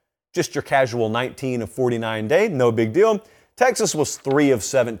percentage. Just your casual 19 of 49 day, no big deal. Texas was 3 of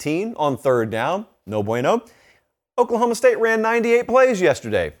 17 on third down, no bueno. Oklahoma State ran 98 plays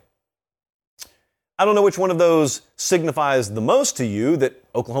yesterday. I don't know which one of those signifies the most to you that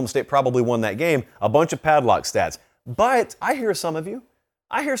Oklahoma State probably won that game. A bunch of padlock stats. But I hear some of you.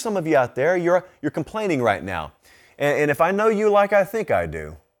 I hear some of you out there. You're complaining right now. And if I know you like I think I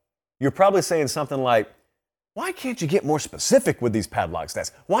do, you're probably saying something like, why can't you get more specific with these padlock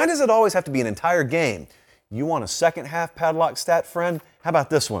stats? Why does it always have to be an entire game? You want a second half padlock stat, friend? How about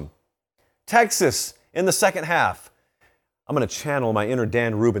this one? Texas in the second half. I'm going to channel my inner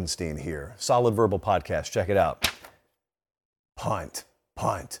Dan Rubenstein here. Solid Verbal Podcast. Check it out. Punt,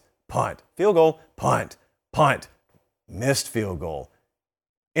 punt, punt. Field goal, punt, punt. Missed field goal.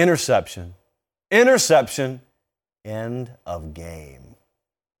 Interception, interception. End of game.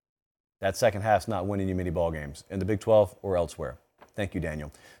 That second half's not winning you many ball games in the Big 12 or elsewhere. Thank you,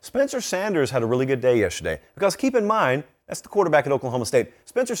 Daniel. Spencer Sanders had a really good day yesterday because keep in mind, that's the quarterback at Oklahoma State.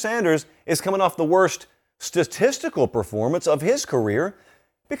 Spencer Sanders is coming off the worst statistical performance of his career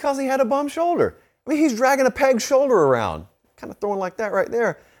because he had a bum shoulder. I mean, he's dragging a peg shoulder around. Kind of throwing like that right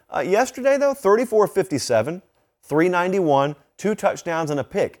there. Yesterday, though, 34-57, 391, 2 touchdowns and a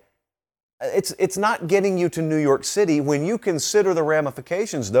pick. It's not getting you to New York City. When you consider the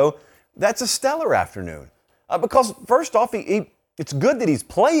ramifications, though, that's a stellar afternoon. Because, first off, it's good that he's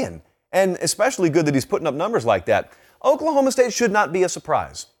playing, and especially good that he's putting up numbers like that. Oklahoma State should not be a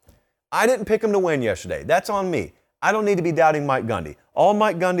surprise. I didn't pick him to win yesterday. That's on me. I don't need to be doubting Mike Gundy. All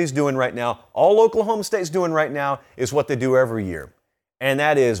Mike Gundy's doing right now, all Oklahoma State's doing right now is what they do every year. And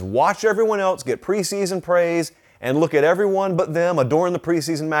that is watch everyone else get preseason praise and look at everyone but them adorn the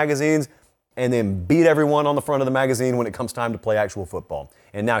preseason magazines and then beat everyone on the front of the magazine when it comes time to play actual football.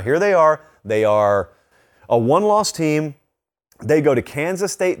 And now here they are. They are a one-loss team. They go to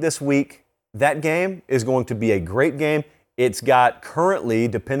Kansas State this week. That game is going to be a great game. It's got currently,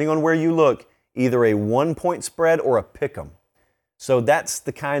 depending on where you look, either a 1-point spread or a pick'em. So that's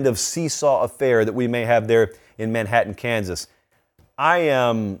the kind of seesaw affair that we may have there in Manhattan, Kansas.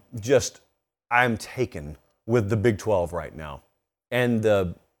 I'm taken with the Big 12 right now. And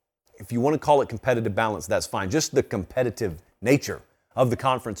if you want to call it competitive balance, that's fine. Just the competitive nature of the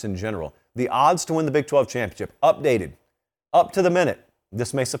conference in general. The odds to win the Big 12 championship, updated, up to the minute.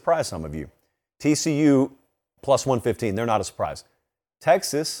 This may surprise some of you. TCU plus 115, they're not a surprise.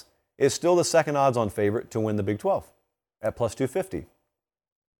 Texas is still the second odds-on favorite to win the Big 12 at plus 250.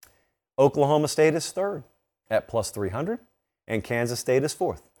 Oklahoma State is third at plus 300, and Kansas State is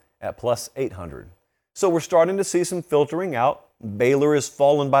fourth at plus 800. So we're starting to see some filtering out. Baylor is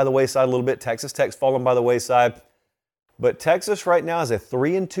fallen by the wayside a little bit. Texas Tech's fallen by the wayside. But Texas right now is a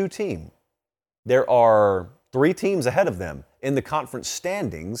 3-2 team. There are 3 teams ahead of them in the conference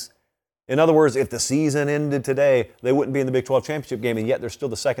standings. In other words, if the season ended today, they wouldn't be in the Big 12 championship game, and yet they're still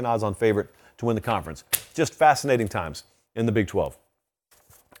the second odds-on favorite to win the conference. Just fascinating times in the Big 12.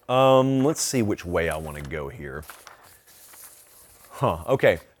 Let's see which way I want to go here.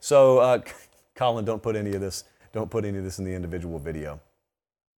 Okay. So, Colin, don't put any of this in the individual video.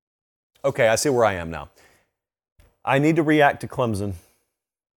 Okay, I see where I am now. I need to react to Clemson.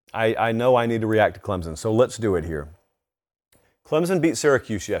 I know I need to react to Clemson, so let's do it here. Clemson beat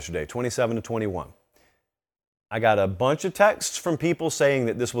Syracuse yesterday, 27-21. I got a bunch of texts from people saying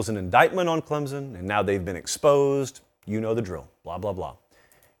that this was an indictment on Clemson, and now they've been exposed. You know the drill, blah, blah, blah.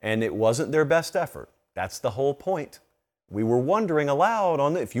 And it wasn't their best effort. That's the whole point. We were wondering aloud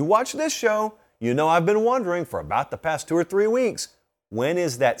if you watch this show, you know I've been wondering for about the past 2 or 3 weeks, when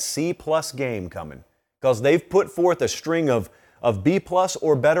is that C-plus game coming? Because they've put forth a string of B-plus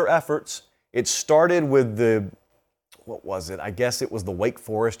or better efforts. It started with what was it? I guess it was the Wake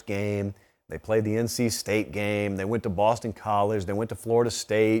Forest game. They played the NC State game. They went to Boston College. They went to Florida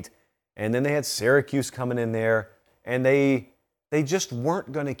State. And then they had Syracuse coming in there. And they just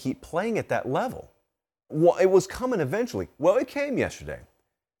weren't going to keep playing at that level. Well, it was coming eventually. Well, it came yesterday.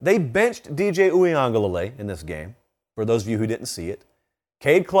 They benched DJ Uiagalelei in this game, for those of you who didn't see it.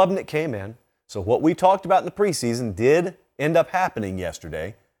 Cade Klubnik came in. So what we talked about in the preseason did end up happening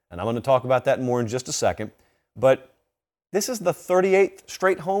yesterday. And I'm going to talk about that more in just a second. But this is the 38th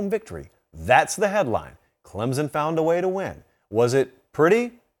straight home victory. That's the headline. Clemson found a way to win. Was it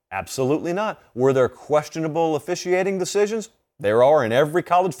pretty? Absolutely not. Were there questionable officiating decisions? There are in every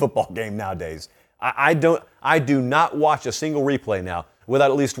college football game nowadays. I do not watch a single replay now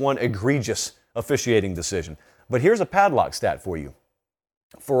without at least one egregious officiating decision. But here's a padlock stat for you.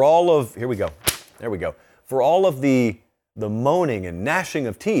 For all of the moaning and gnashing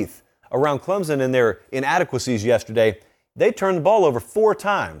of teeth around Clemson and their inadequacies yesterday, they turned the ball over 4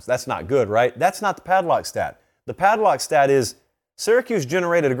 times. That's not good, right? That's not the padlock stat. The padlock stat is Syracuse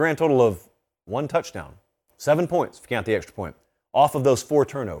generated a grand total of 1 touchdown, 7 points, if you count the extra point, off of those 4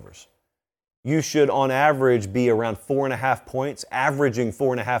 turnovers. You should, on average, be around 4.5 points, averaging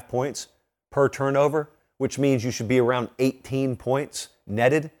 4.5 points per turnover, which means you should be around 18 points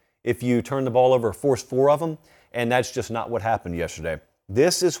netted if you turn the ball over or force 4 of them, and that's just not what happened yesterday.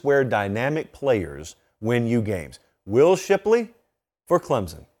 This is where dynamic players win you games. Will Shipley, for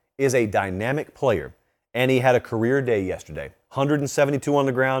Clemson, is a dynamic player, and he had a career day yesterday. 172 on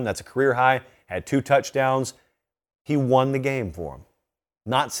the ground, that's a career high, had 2 touchdowns. He won the game for him.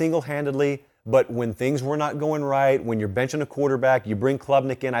 Not single-handedly, but when things were not going right, when you're benching a quarterback, you bring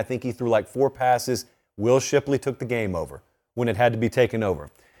Klubnik in, I think he threw like 4 passes. Will Shipley took the game over when it had to be taken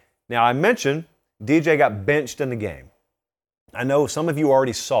over. Now, I mentioned DJ got benched in the game. I know some of you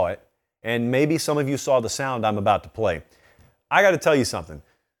already saw it, and maybe some of you saw the sound I'm about to play. I got to tell you something.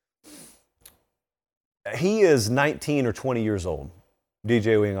 He is 19 or 20 years old,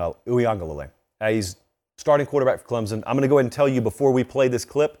 DJ Uiagalelei. He's starting quarterback for Clemson. I'm going to go ahead and tell you before we play this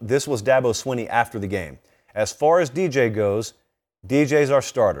clip, this was Dabo Swinney after the game. As far as DJ goes, DJ's our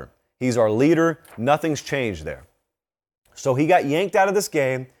starter. He's our leader. Nothing's changed there. So he got yanked out of this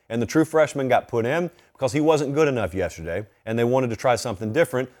game, and the true freshman got put in because he wasn't good enough yesterday, and they wanted to try something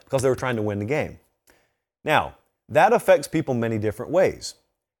different because they were trying to win the game. Now, that affects people many different ways.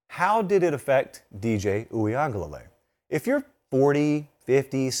 How did it affect DJ Uiagalelei? If you're 40,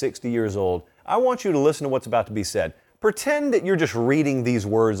 50, 60 years old, I want you to listen to what's about to be said. Pretend that you're just reading these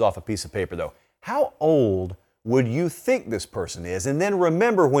words off a piece of paper, though. How old would you think this person is? And then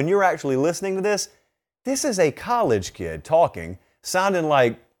remember, when you're actually listening to this is a college kid talking, sounding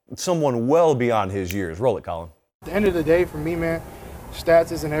like someone well beyond his years. Roll it, Colin. At the end of the day, for me, man,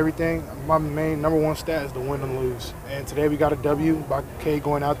 stats isn't everything. My main number one stat is to win and lose. And today we got a W by K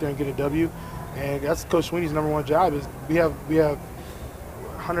going out there and get a W. And that's Coach Sweeney's number one job. Is we have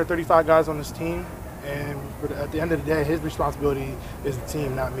 135 guys on this team, and at the end of the day, his responsibility is the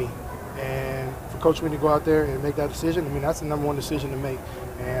team, not me. And for Coach Sweeney to go out there and make that decision, I mean, that's the number one decision to make.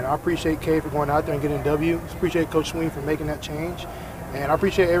 And I appreciate K for going out there and getting a W. I appreciate Coach Sweeney for making that change. And I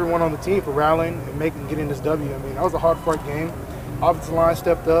appreciate everyone on the team for rallying and getting this W. I mean, that was a hard-fought game. Offensive line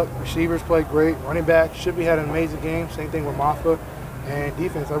stepped up. Receivers played great. Running back, Shippey had an amazing game. Same thing with Maffa. And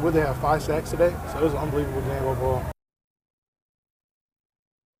defense, I would have 5 sacks today. So it was an unbelievable game overall.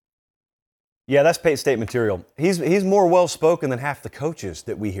 Yeah, that's Pate State material. He's more well-spoken than half the coaches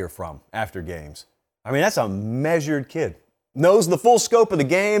that we hear from after games. I mean, that's a measured kid. Knows the full scope of the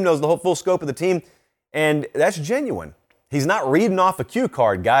game, knows the whole full scope of the team, and that's genuine. He's not reading off a cue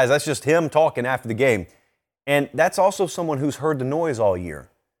card, guys. That's just him talking after the game. And that's also someone who's heard the noise all year.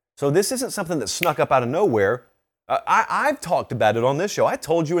 So this isn't something that snuck up out of nowhere. I've talked about it on this show. I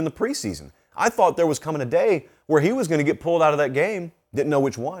told you in the preseason. I thought there was coming a day where he was going to get pulled out of that game, didn't know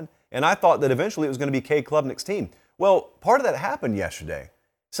which one, and I thought that eventually it was going to be K Klubnik's team. Well, part of that happened yesterday.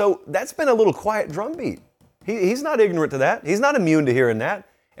 So that's been a little quiet drumbeat. He's not ignorant to that. He's not immune to hearing that.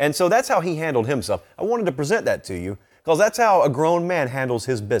 And so that's how he handled himself. I wanted to present that to you because that's how a grown man handles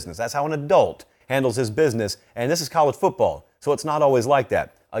his business. That's how an adult handles his business. And this is college football, so it's not always like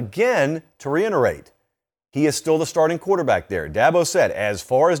that. Again, to reiterate, he is still the starting quarterback there. Dabo said, as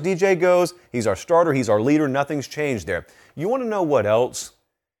far as DJ goes, he's our starter, he's our leader, nothing's changed there. You want to know what else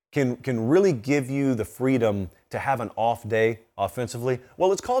can really give you the freedom to have an off day offensively?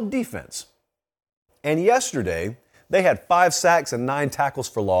 Well, it's called defense. And yesterday, they had 5 sacks and 9 tackles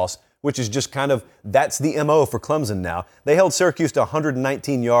for loss, which is just that's the MO for Clemson now. They held Syracuse to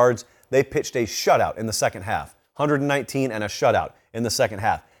 119 yards. They pitched a shutout in the second half. 119 and a shutout in the second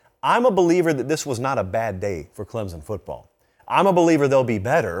half. I'm a believer that this was not a bad day for Clemson football. I'm a believer they'll be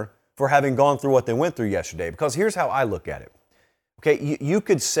better for having gone through what they went through yesterday, because here's how I look at it. Okay, you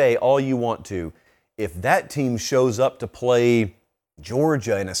could say all you want to. If that team shows up to play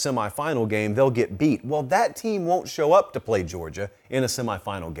Georgia in a semifinal game, they'll get beat. Well, that team won't show up to play Georgia in a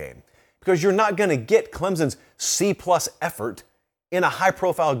semifinal game because you're not going to get Clemson's C-plus effort in a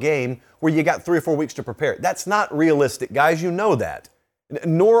high-profile game where you got 3 or 4 weeks to prepare. That's not realistic, guys. You know that.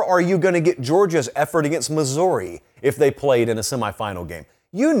 Nor are you going to get Georgia's effort against Missouri if they played in a semifinal game.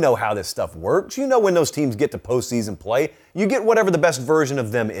 You know how this stuff works. You know when those teams get to postseason play, you get whatever the best version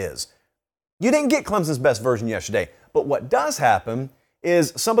of them is. You didn't get Clemson's best version yesterday. But what does happen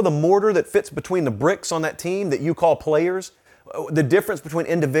is some of the mortar that fits between the bricks on that team that you call players, the difference between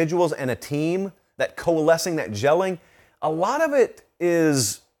individuals and a team, that coalescing, that gelling, a lot of it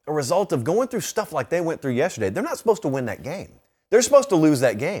is a result of going through stuff like they went through yesterday. They're not supposed to win that game. They're supposed to lose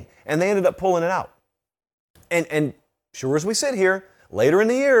that game, and they ended up pulling it out. And sure as we sit here, later in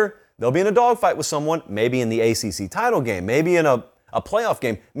the year, they'll be in a dogfight with someone, maybe in the ACC title game, maybe in a playoff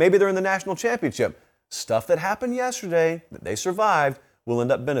game, maybe they're in the national championship. Stuff that happened yesterday that they survived will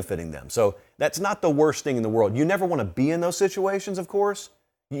end up benefiting them. So that's not the worst thing in the world. You never want to be in those situations, of course.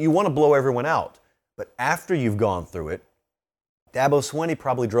 You want to blow everyone out. But after you've gone through it, Dabo Swinney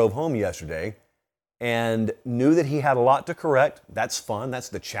probably drove home yesterday and knew that he had a lot to correct. That's fun. That's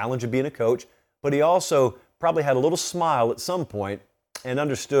the challenge of being a coach. But he also probably had a little smile at some point and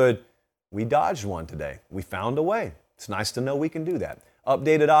understood we dodged one today. We found a way. It's nice to know we can do that.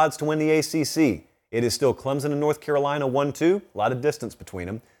 Updated odds to win the ACC. It is still Clemson and North Carolina 1-2. A lot of distance between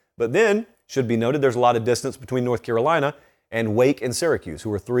them. But then, should be noted, there's a lot of distance between North Carolina and Wake and Syracuse,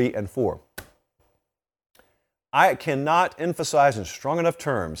 who are 3 and 4. I cannot emphasize in strong enough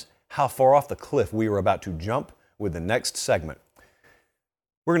terms how far off the cliff we are about to jump with the next segment.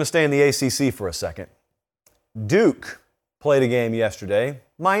 We're going to stay in the ACC for a second. Duke played a game yesterday.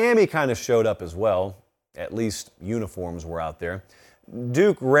 Miami kind of showed up as well. At least uniforms were out there.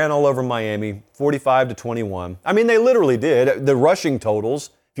 Duke ran all over Miami, 45-21. I mean, they literally did. The rushing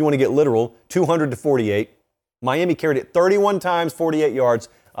totals, if you want to get literal, 200-48. Miami carried it 31 times, 48 yards.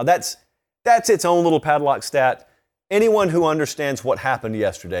 That's its own little padlock stat. Anyone who understands what happened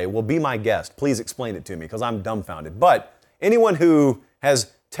yesterday will be my guest. Please explain it to me because I'm dumbfounded. But anyone who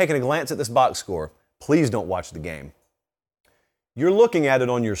has taken a glance at this box score, please don't watch the game. You're looking at it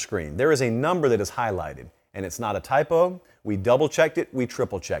on your screen. There is a number that is highlighted, and it's not a typo. We double-checked it. We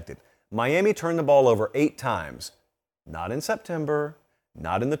triple-checked it. Miami turned the ball over 8 times. Not in September,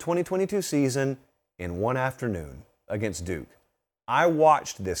 not in the 2022 season, in one afternoon against Duke. I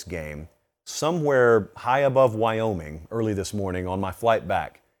watched this game somewhere high above Wyoming early this morning on my flight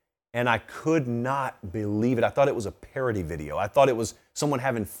back. and I could not believe it. I thought it was a parody video. I thought it was someone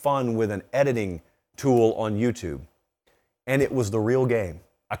having fun with an editing tool on YouTube. And it was the real game.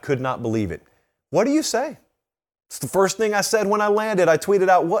 I could not believe it. What do you say? It's the first thing I said when I landed. I tweeted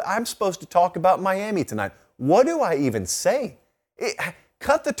out, "What? I'm supposed to talk about Miami tonight. What do I even say?"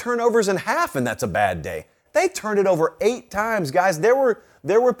 Cut the turnovers in half, and that's a bad day. They turned it over 8 times, guys. There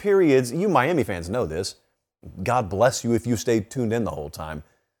were periods, you Miami fans know this. God bless you if you stayed tuned in the whole time.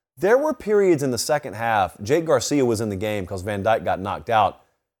 There were periods in the second half. Jake Garcia was in the game because Van Dyke got knocked out.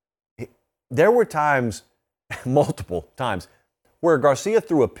 There were times, multiple times, where Garcia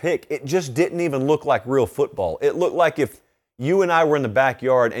threw a pick. It just didn't even look like real football. It looked like if you and I were in the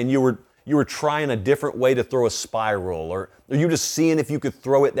backyard and you were trying a different way to throw a spiral, or you just seeing if you could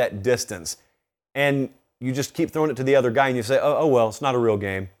throw it that distance, and you just keep throwing it to the other guy and you say, oh well, it's not a real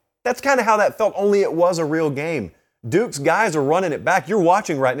game. That's kind of how that felt, only it was a real game. Duke's guys are running it back. You're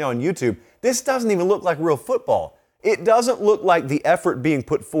watching right now on YouTube. This doesn't even look like real football. It doesn't look like the effort being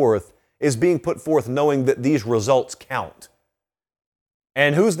put forth is being put forth knowing that these results count.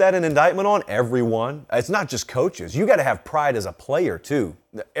 And who's that an indictment on? Everyone. It's not just coaches. You got to have pride as a player too.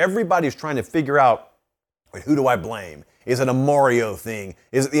 Everybody's trying to figure out, who do I blame? Is it a Mario thing?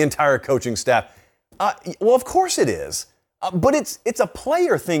 Is it the entire coaching staff? Well, of course it is. But it's a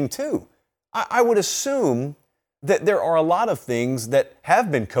player thing too. I would assume that there are a lot of things that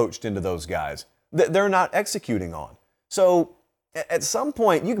have been coached into those guys that they're not executing on. So at some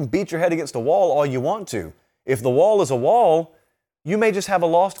point, you can beat your head against a wall all you want to. If the wall is a wall, you may just have a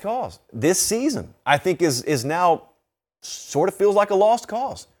lost cause. This season, I think, is now sort of feels like a lost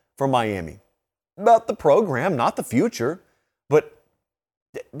cause for Miami. About the program, not the future. But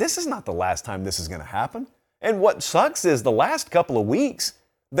this is not the last time this is going to happen. And what sucks is the last couple of weeks,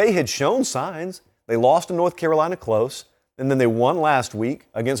 they had shown signs. They lost to North Carolina close, and then they won last week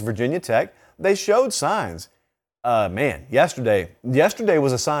against Virginia Tech. They showed signs. Yesterday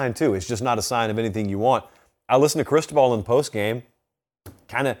was a sign too. It's just not a sign of anything you want. I listened to Cristobal in the postgame.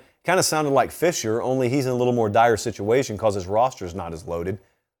 Kind of sounded like Fisher, only he's in a little more dire situation because his roster's not as loaded.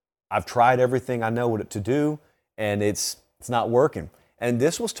 I've tried everything I know what to do, and it's not working. And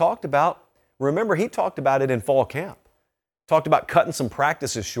this was talked about. Remember, he talked about it in fall camp. Talked about cutting some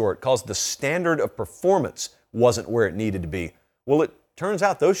practices short because the standard of performance wasn't where it needed to be. Well, it turns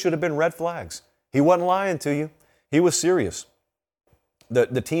out those should have been red flags. He wasn't lying to you. He was serious.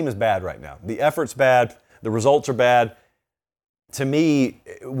 The team is bad right now. The effort's bad. The results are bad. To me,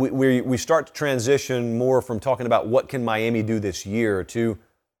 we start to transition more from talking about what can Miami do this year to,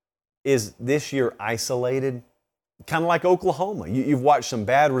 is this year isolated? Kind of like Oklahoma. You've watched some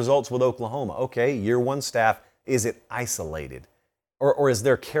bad results with Oklahoma. Okay, year one staff, is it isolated? Or is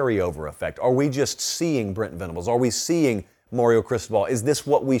there carryover effect? Are we just seeing Brent Venables? Are we seeing Mario Cristobal? Is this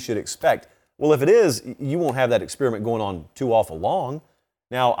what we should expect? Well, if it is, you won't have that experiment going on too awful long.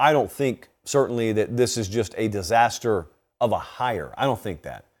 Now, I don't think certainly that this is just a disaster of a hire. I don't think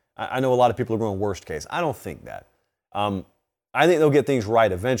that. I know a lot of people are going worst case. I don't think that. I think they'll get things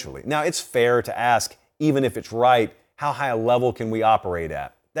right eventually. Now, it's fair to ask, even if it's right, how high a level can we operate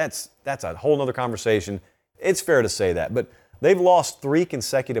at? That's a whole other conversation. It's fair to say that. But they've lost 3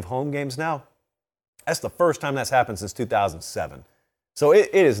 consecutive home games now. That's the first time that's happened since 2007. So it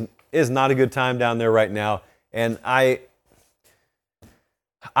is not a good time down there right now. And I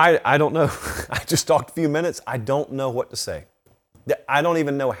don't know. I just talked a few minutes. I don't know what to say. I don't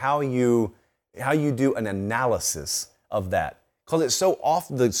even know how you do an analysis of that, because it's so off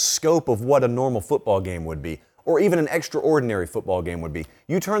the scope of what a normal football game would be, or even an extraordinary football game would be.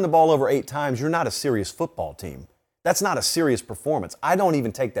 You turn the ball over 8 times, you're not a serious football team. That's not a serious performance. I don't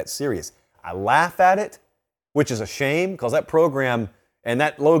even take that serious. I laugh at it, which is a shame, because that program and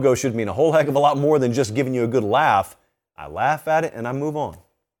that logo should mean a whole heck of a lot more than just giving you a good laugh. I laugh at it and I move on.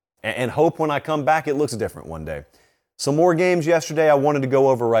 And hope when I come back it looks different one day. Some more games yesterday I wanted to go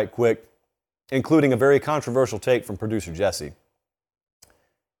over right quick, including a very controversial take from producer Jesse.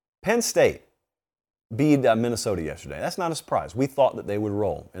 Penn State beat Minnesota yesterday. That's not a surprise. We thought that they would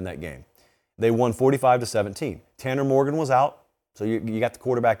roll in that game. They won 45-17. Tanner Morgan was out, so you got the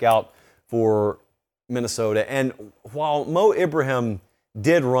quarterback out for Minnesota. And while Mo Ibrahim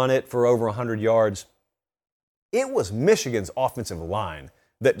did run it for over 100 yards, it was Michigan's offensive line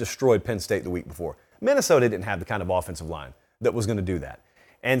that destroyed Penn State the week before. Minnesota didn't have the kind of offensive line that was going to do that.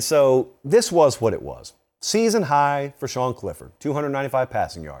 And so this was what it was. Season high for Sean Clifford, 295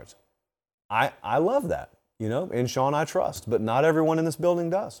 passing yards. I love that. In Sean I trust, but not everyone in this building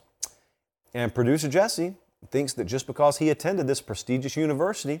does. And producer Jesse thinks that just because he attended this prestigious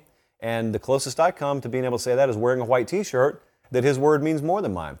university, and the closest I come to being able to say that is wearing a white t-shirt, that his word means more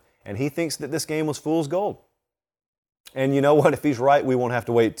than mine. and he thinks that this game was fool's gold. And you know what? If he's right, we won't have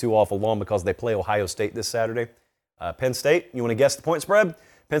to wait too awful long because they play Ohio State this Saturday. Penn State, you want to guess the point spread?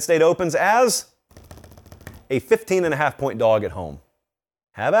 Penn State opens as a 15.5-point dog at home.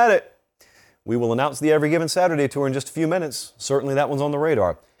 How about it? We will announce the Every Given Saturday tour in just a few minutes. Certainly that one's on the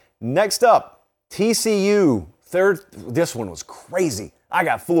radar. Next up, TCU. This one was crazy. I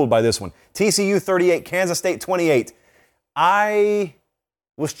got fooled by this one. TCU 38, Kansas State 28. I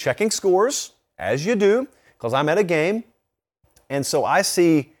was checking scores, as you do, because I'm at a game. And so I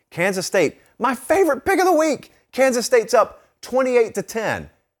see Kansas State, my favorite pick of the week. Kansas State's up 28-10.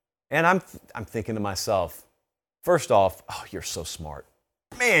 And I'm thinking to myself, first off, oh, you're so smart.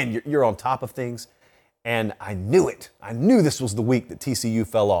 Man, you're on top of things. And I knew it. I knew this was the week that TCU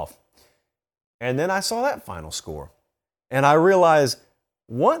fell off. And then I saw that final score. And I realized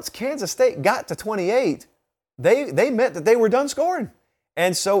once Kansas State got to 28, they meant that they were done scoring.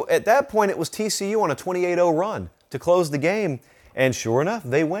 And so at that point, it was TCU on a 28-0 run to close the game. And sure enough,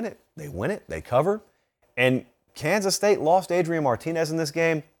 they win it. They win it. They cover. And Kansas State lost Adrian Martinez in this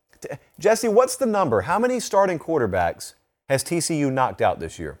game. Jesse, what's the number? How many starting quarterbacks has TCU knocked out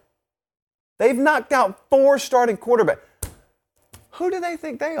this year? They've knocked out 4 starting quarterbacks. Who do they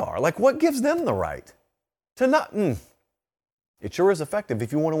think they are? Like, what gives them the right to not? It sure is effective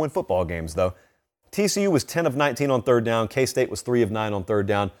if you want to win football games, though. TCU was 10 of 19 on third down. K-State was 3 of 9 on third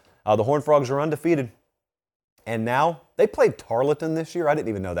down. The Horned Frogs are undefeated. And now, they played Tarleton this year. I didn't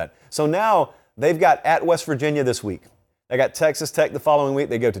even know that. So now, they've got at West Virginia this week. They got Texas Tech the following week.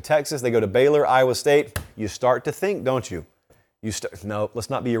 They go to Texas. They go to Baylor, Iowa State. You start to think, don't you? No, let's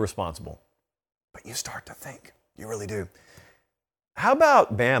not be irresponsible. But you start to think. You really do. How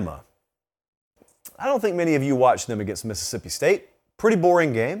about Bama? I don't think many of you watched them against Mississippi State. Pretty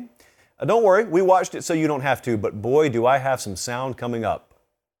boring game. Don't worry, we watched it so you don't have to, but boy, do I have some sound coming up.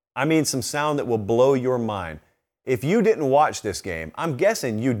 I mean, some sound that will blow your mind. If you didn't watch this game, I'm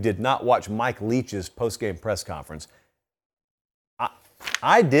guessing you did not watch Mike Leach's post-game press conference.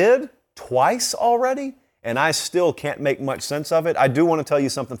 I did twice already, and I still can't make much sense of it. I do want to tell you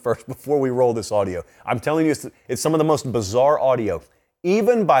something first before we roll this audio. I'm telling you, it's some of the most bizarre audio.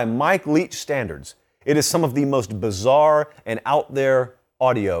 Even by Mike Leach standards, it is some of the most bizarre and out there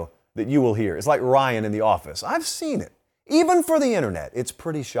audio that you will hear. It's like Ryan in The Office. I've seen it. Even for the internet, it's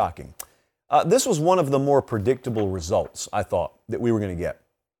pretty shocking. This was one of the more predictable results, I thought, that we were going to get.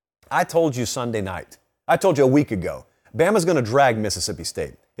 I told you Sunday night. I told you a week ago. Bama's going to drag Mississippi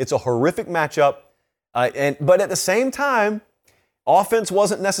State. It's a horrific matchup. But at the same time, offense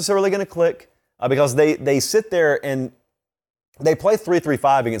wasn't necessarily going to click because they sit there and they play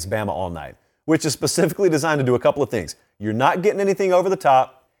 3-3-5 against Bama all night, which is specifically designed to do a couple of things. You're not getting anything over the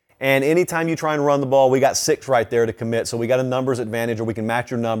top, and anytime you try and run the ball, we got 6 right there to commit, so we got a numbers advantage, or we can match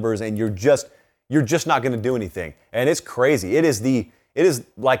your numbers, and you're just not going to do anything. And it's crazy. It is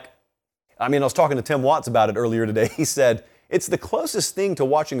like, I mean, I was talking to Tim Watts about it earlier today. He said, it's the closest thing to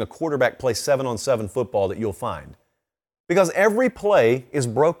watching a quarterback play 7-on-7 football that you'll find. Because every play is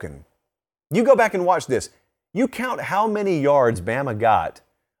broken. You go back and watch this. You count how many yards Bama got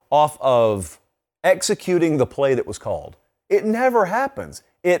off of executing the play that was called. It never happens.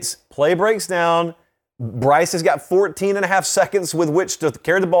 It's play breaks down. Bryce has got 14 and a half seconds with which to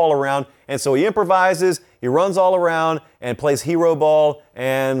carry the ball around. And so he improvises, he runs all around and plays hero ball,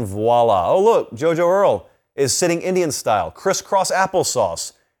 and voila. Oh, look, JoJo Earl is sitting Indian style, crisscross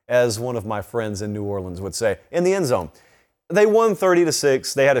applesauce, as one of my friends in New Orleans would say, in the end zone. They won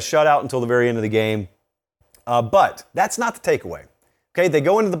 30-6. They had a shutout until the very end of the game. But that's not the takeaway. Okay, they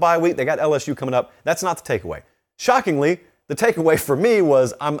go into the bye week. They got LSU coming up. That's not the takeaway. Shockingly, the takeaway for me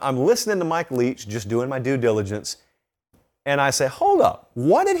was I'm listening to Mike Leach, just doing my due diligence, and I say, hold up,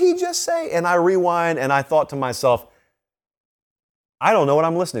 what did he just say? And I rewind, and I thought to myself, I don't know what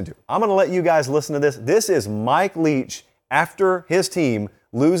I'm listening to. I'm going to let you guys listen to this. This is Mike Leach after his team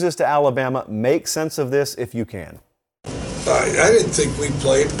loses to Alabama. Make sense of this if you can. I didn't think we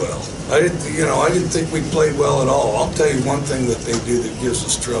played well. I didn't think we played well at all. I'll tell you one thing that they do that gives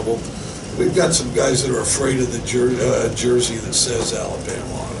us trouble. We've got some guys that are afraid of the jersey that says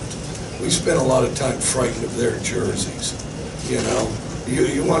Alabama on it. We spend a lot of time frightened of their jerseys. You know,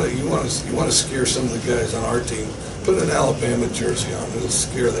 you want to scare some of the guys on our team. Put an Alabama jersey on; it'll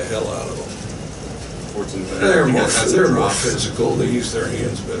scare the hell out of them. They're more physical. They use their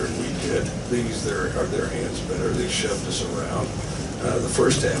hands better than we did. They use their hands better. They shoved us around. The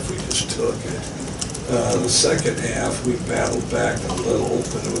first half we just took it. The second half we battled back a little,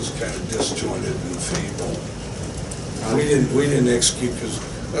 but it was kind of disjointed and feeble. We didn't execute because,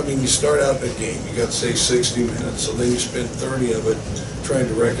 I mean, you start out in a game, you got to say 60 minutes, so then you spend 30 of it trying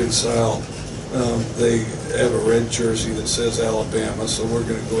to reconcile. They have a red jersey that says Alabama, so we're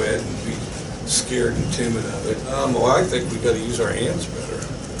going to go ahead and be scared and timid of it. Well, I think we got to use our hands better.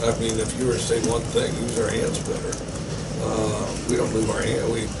 I mean, if you were to say one thing, use our hands better. We don't move our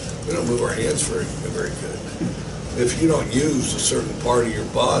hand. We don't move our hands very good. If you don't use a certain part of your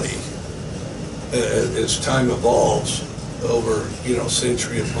body, as time evolves over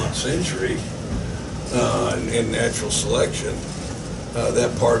century upon century, in natural selection,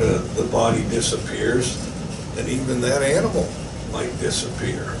 that part of the body disappears, and even that animal might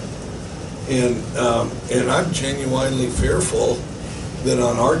disappear. And I'm genuinely fearful that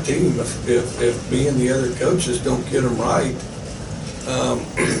on our team, if me and the other coaches don't get them right,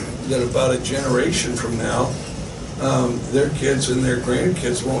 that about a generation from now, their kids and their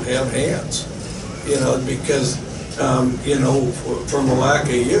grandkids won't have hands, because from a lack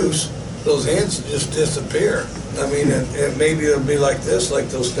of use, those hands just disappear. I mean, and maybe it'll be like this, like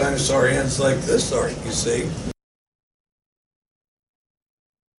those dinosaur hands like this are, you see.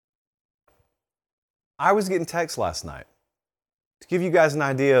 I was getting texts last night. To give you guys an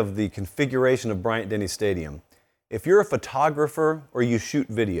idea of the configuration of Bryant-Denny Stadium, if you're a photographer or you shoot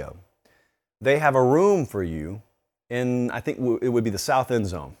video, they have a room for you in, I think it would be the south end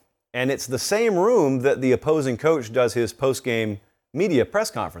zone. And it's the same room that the opposing coach does his post-game media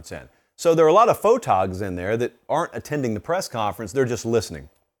press conference in. So there are a lot of photogs in there that aren't attending the press conference, they're just listening.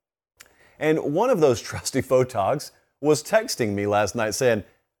 And one of those trusty photogs was texting me last night saying,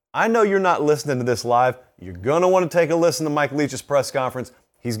 I know you're not listening to this live. You're going to want to take a listen to Mike Leach's press conference.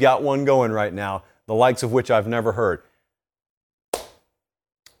 He's got one going right now, the likes of which I've never heard.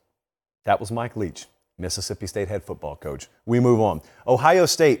 That was Mike Leach, Mississippi State head football coach. We move on. Ohio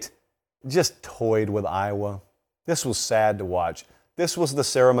State just toyed with Iowa. This was sad to watch. This was the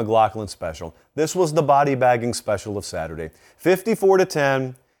Sarah McLachlan special. This was the body bagging special of Saturday.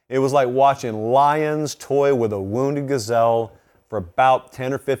 54-10. It was like watching lions toy with a wounded gazelle for about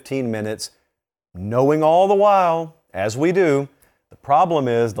 10 or 15 minutes, knowing all the while, as we do, the problem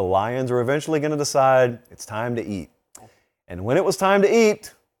is the Lions are eventually going to decide it's time to eat. And when it was time to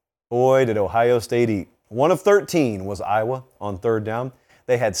eat, boy, did Ohio State eat. 1 of 13 was Iowa on third down.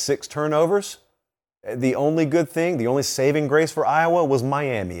 They had 6 turnovers. The only good thing, the only saving grace for Iowa was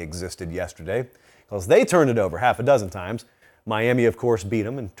Miami existed yesterday because they turned it over half a dozen times. Miami, of course, beat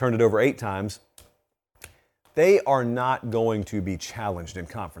them and turned it over 8 times. They are not going to be challenged in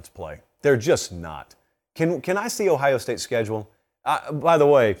conference play. They're just not. Can I see Ohio State's schedule? By the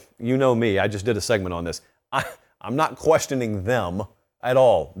way, you know me. I just did a segment on this. I'm not questioning them at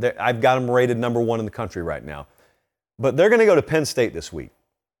all. I've got them rated number 1 in the country right now. But they're going to go to Penn State this week.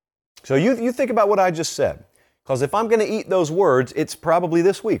 So you think about what I just said. Because if I'm going to eat those words, it's probably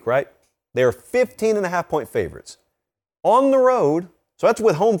this week, right? They're 15.5-point favorites. On the road, so that's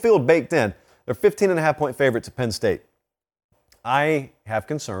with home field baked in. They're 15.5-point favorites at Penn State. I have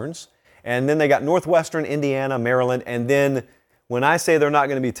concerns. And then they got Northwestern, Indiana, Maryland. And then when I say they're not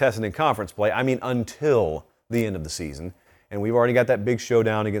going to be tested in conference play, I mean until the end of the season. And we've already got that big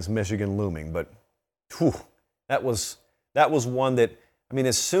showdown against Michigan looming. But that was one that, I mean,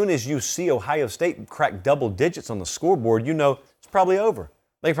 as soon as you see Ohio State crack double digits on the scoreboard, you know it's probably over.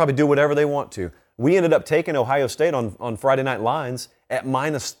 They can probably do whatever they want to. We ended up taking Ohio State on Friday Night Lines at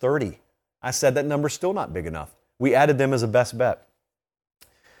 -30. I said that number's still not big enough. We added them as a best bet.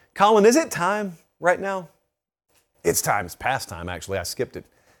 Colin, is it time right now? It's time. It's past time, actually. I skipped it.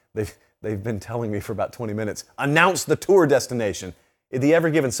 They've been telling me for about 20 minutes. Announce the tour destination. The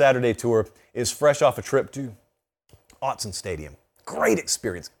Every Given Saturday tour is fresh off a trip to Autzen Stadium. Great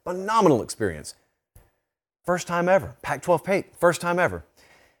experience. Phenomenal experience. First time ever. Pac-12 Pate. First time ever.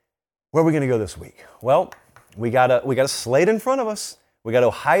 Where are we going to go this week? Well, we got a slate in front of us. We got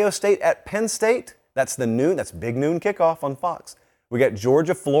Ohio State at Penn State. That's big noon kickoff on Fox. We got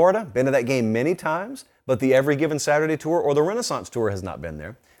Georgia, Florida. Been to that game many times, but the Every Given Saturday tour or the Renaissance tour has not been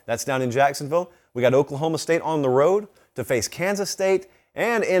there. That's down in Jacksonville. We got Oklahoma State on the road to face Kansas State,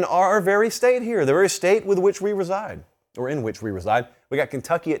 and in our very state here, the very state with which we reside, or in which we reside, we got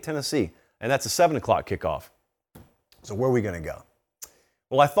Kentucky at Tennessee, and that's a 7 o'clock kickoff. So where are we going to go?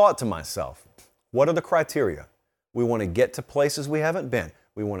 Well, I thought to myself, what are the criteria? We want to get to places we haven't been.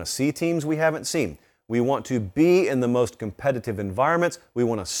 We want to see teams we haven't seen. We want to be in the most competitive environments. We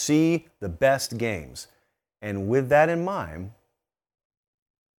want to see the best games. And with that in mind,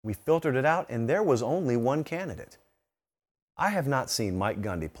 we filtered it out, and there was only one candidate. I have not seen Mike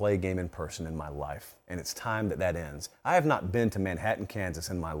Gundy play a game in person in my life, and it's time that ends. I have not been to Manhattan, Kansas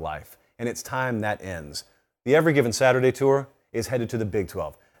in my life, and it's time that ends. The Every Given Saturday tour is headed to the Big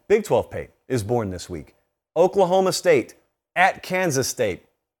 12. Big 12 Pate is born this week. Oklahoma State at Kansas State.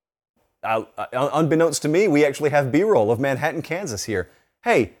 Unbeknownst to me, we actually have B-roll of Manhattan, Kansas here.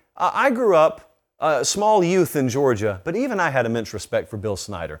 Hey, I grew up a small youth in Georgia, but even I had immense respect for Bill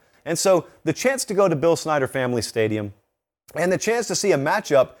Snyder. And so the chance to go to Bill Snyder Family Stadium and the chance to see a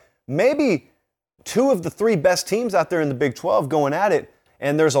matchup, maybe two of the three best teams out there in the Big 12 going at it,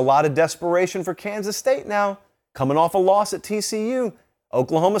 and there's a lot of desperation for Kansas State now, coming off a loss at TCU.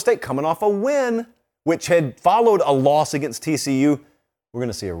 Oklahoma State coming off a win, which had followed a loss against TCU. We're going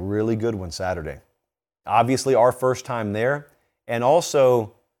to see a really good one Saturday. Obviously, our first time there. And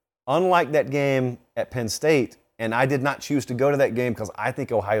also, unlike that game at Penn State, and I did not choose to go to that game because I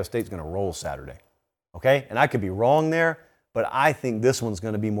think Ohio State's going to roll Saturday. Okay? And I could be wrong there, but I think this one's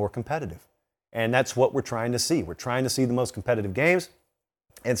going to be more competitive. And that's what we're trying to see. We're trying to see the most competitive games.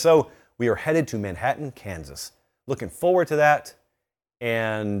 And so we are headed to Manhattan, Kansas. Looking forward to that.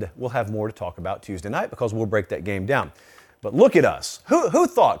 And we'll have more to talk about Tuesday night because we'll break that game down. But look at us. Who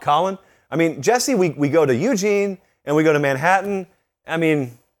thought, Colin? I mean, Jesse, we go to Eugene and we go to Manhattan. I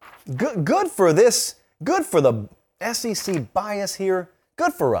mean, good for this. Good for the SEC bias here.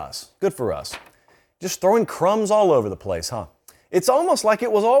 Good for us. Good for us. Just throwing crumbs all over the place, huh? It's almost like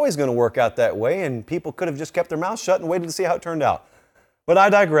it was always going to work out that way and people could have just kept their mouths shut and waited to see how it turned out. But I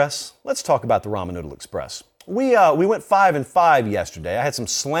digress. Let's talk about the Ramen Noodle Express. We went 5-5 yesterday. I had some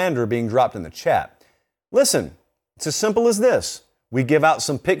slander being dropped in the chat. Listen, it's as simple as this. We give out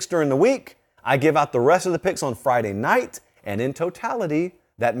some picks during the week. I give out the rest of the picks on Friday night. And in totality,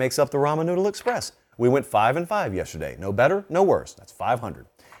 that makes up the Ramen Noodle Express. We went 5-5 yesterday. No better, no worse. That's 500.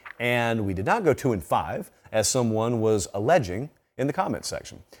 And we did not go 2-5, as someone was alleging in the comments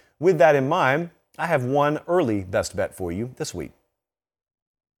section. With that in mind, I have one early best bet for you this week.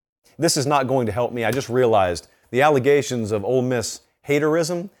 This is not going to help me. I just realized the allegations of Ole Miss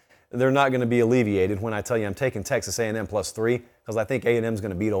haterism, they're not going to be alleviated when I tell you I'm taking Texas A&M +3 because I think A&M is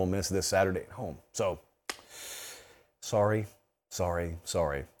going to beat Ole Miss this Saturday at home. So, sorry.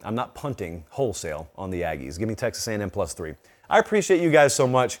 I'm not punting wholesale on the Aggies. Give me Texas A&M +3. I appreciate you guys so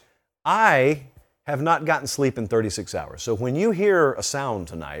much. I have not gotten sleep in 36 hours. So when you hear a sound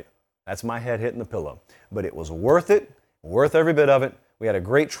tonight, that's my head hitting the pillow. But it was worth it, worth every bit of it. We had a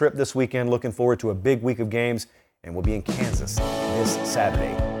great trip this weekend, looking forward to a big week of games, and we'll be in Kansas this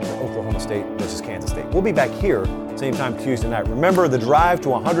Saturday for Oklahoma State versus Kansas State. We'll be back here same time Tuesday night. Remember, the drive to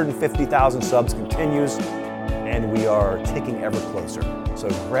 150,000 subs continues, and we are ticking ever closer. So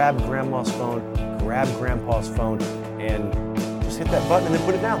grab grandma's phone, grab grandpa's phone, and just hit that button and then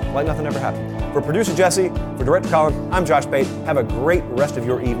put it down like nothing ever happened. For producer Jesse, for director Colin, I'm Josh Bate. Have a great rest of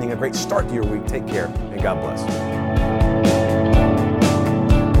your evening, a great start to your week. Take care, and God bless.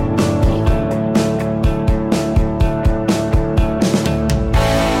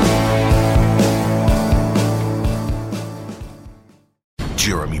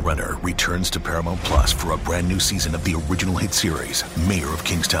 Jeremy Renner returns to Paramount Plus for a brand new season of the original hit series, Mayor of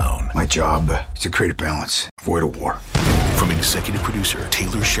Kingstown. My job is to create a balance, avoid a war. From executive producer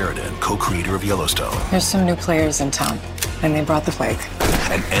Taylor Sheridan, co-creator of Yellowstone. There's some new players in town, and they brought the plague.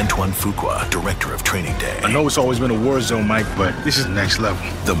 And Antoine Fuqua, director of Training Day. I know it's always been a war zone, Mike, but this is next level.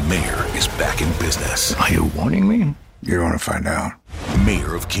 The Mayor is back in business. Are you warning me? You're going to find out.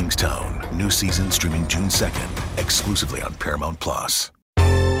 Mayor of Kingstown. New season streaming June 2nd, exclusively on Paramount Plus.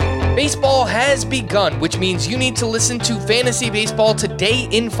 Baseball has begun, which means you need to listen to Fantasy Baseball Today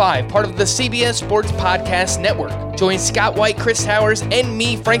in 5, part of the CBS Sports Podcast Network. Join Scott White, Chris Towers, and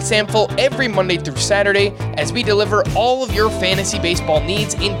me, Frank Sample, every Monday through Saturday as we deliver all of your fantasy baseball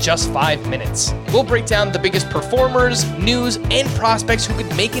needs in just 5 minutes. We'll break down the biggest performers, news, and prospects who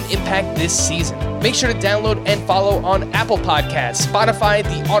could make an impact this season. Make sure to download and follow on Apple Podcasts, Spotify,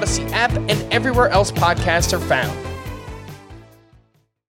 the Odyssey app, and everywhere else podcasts are found.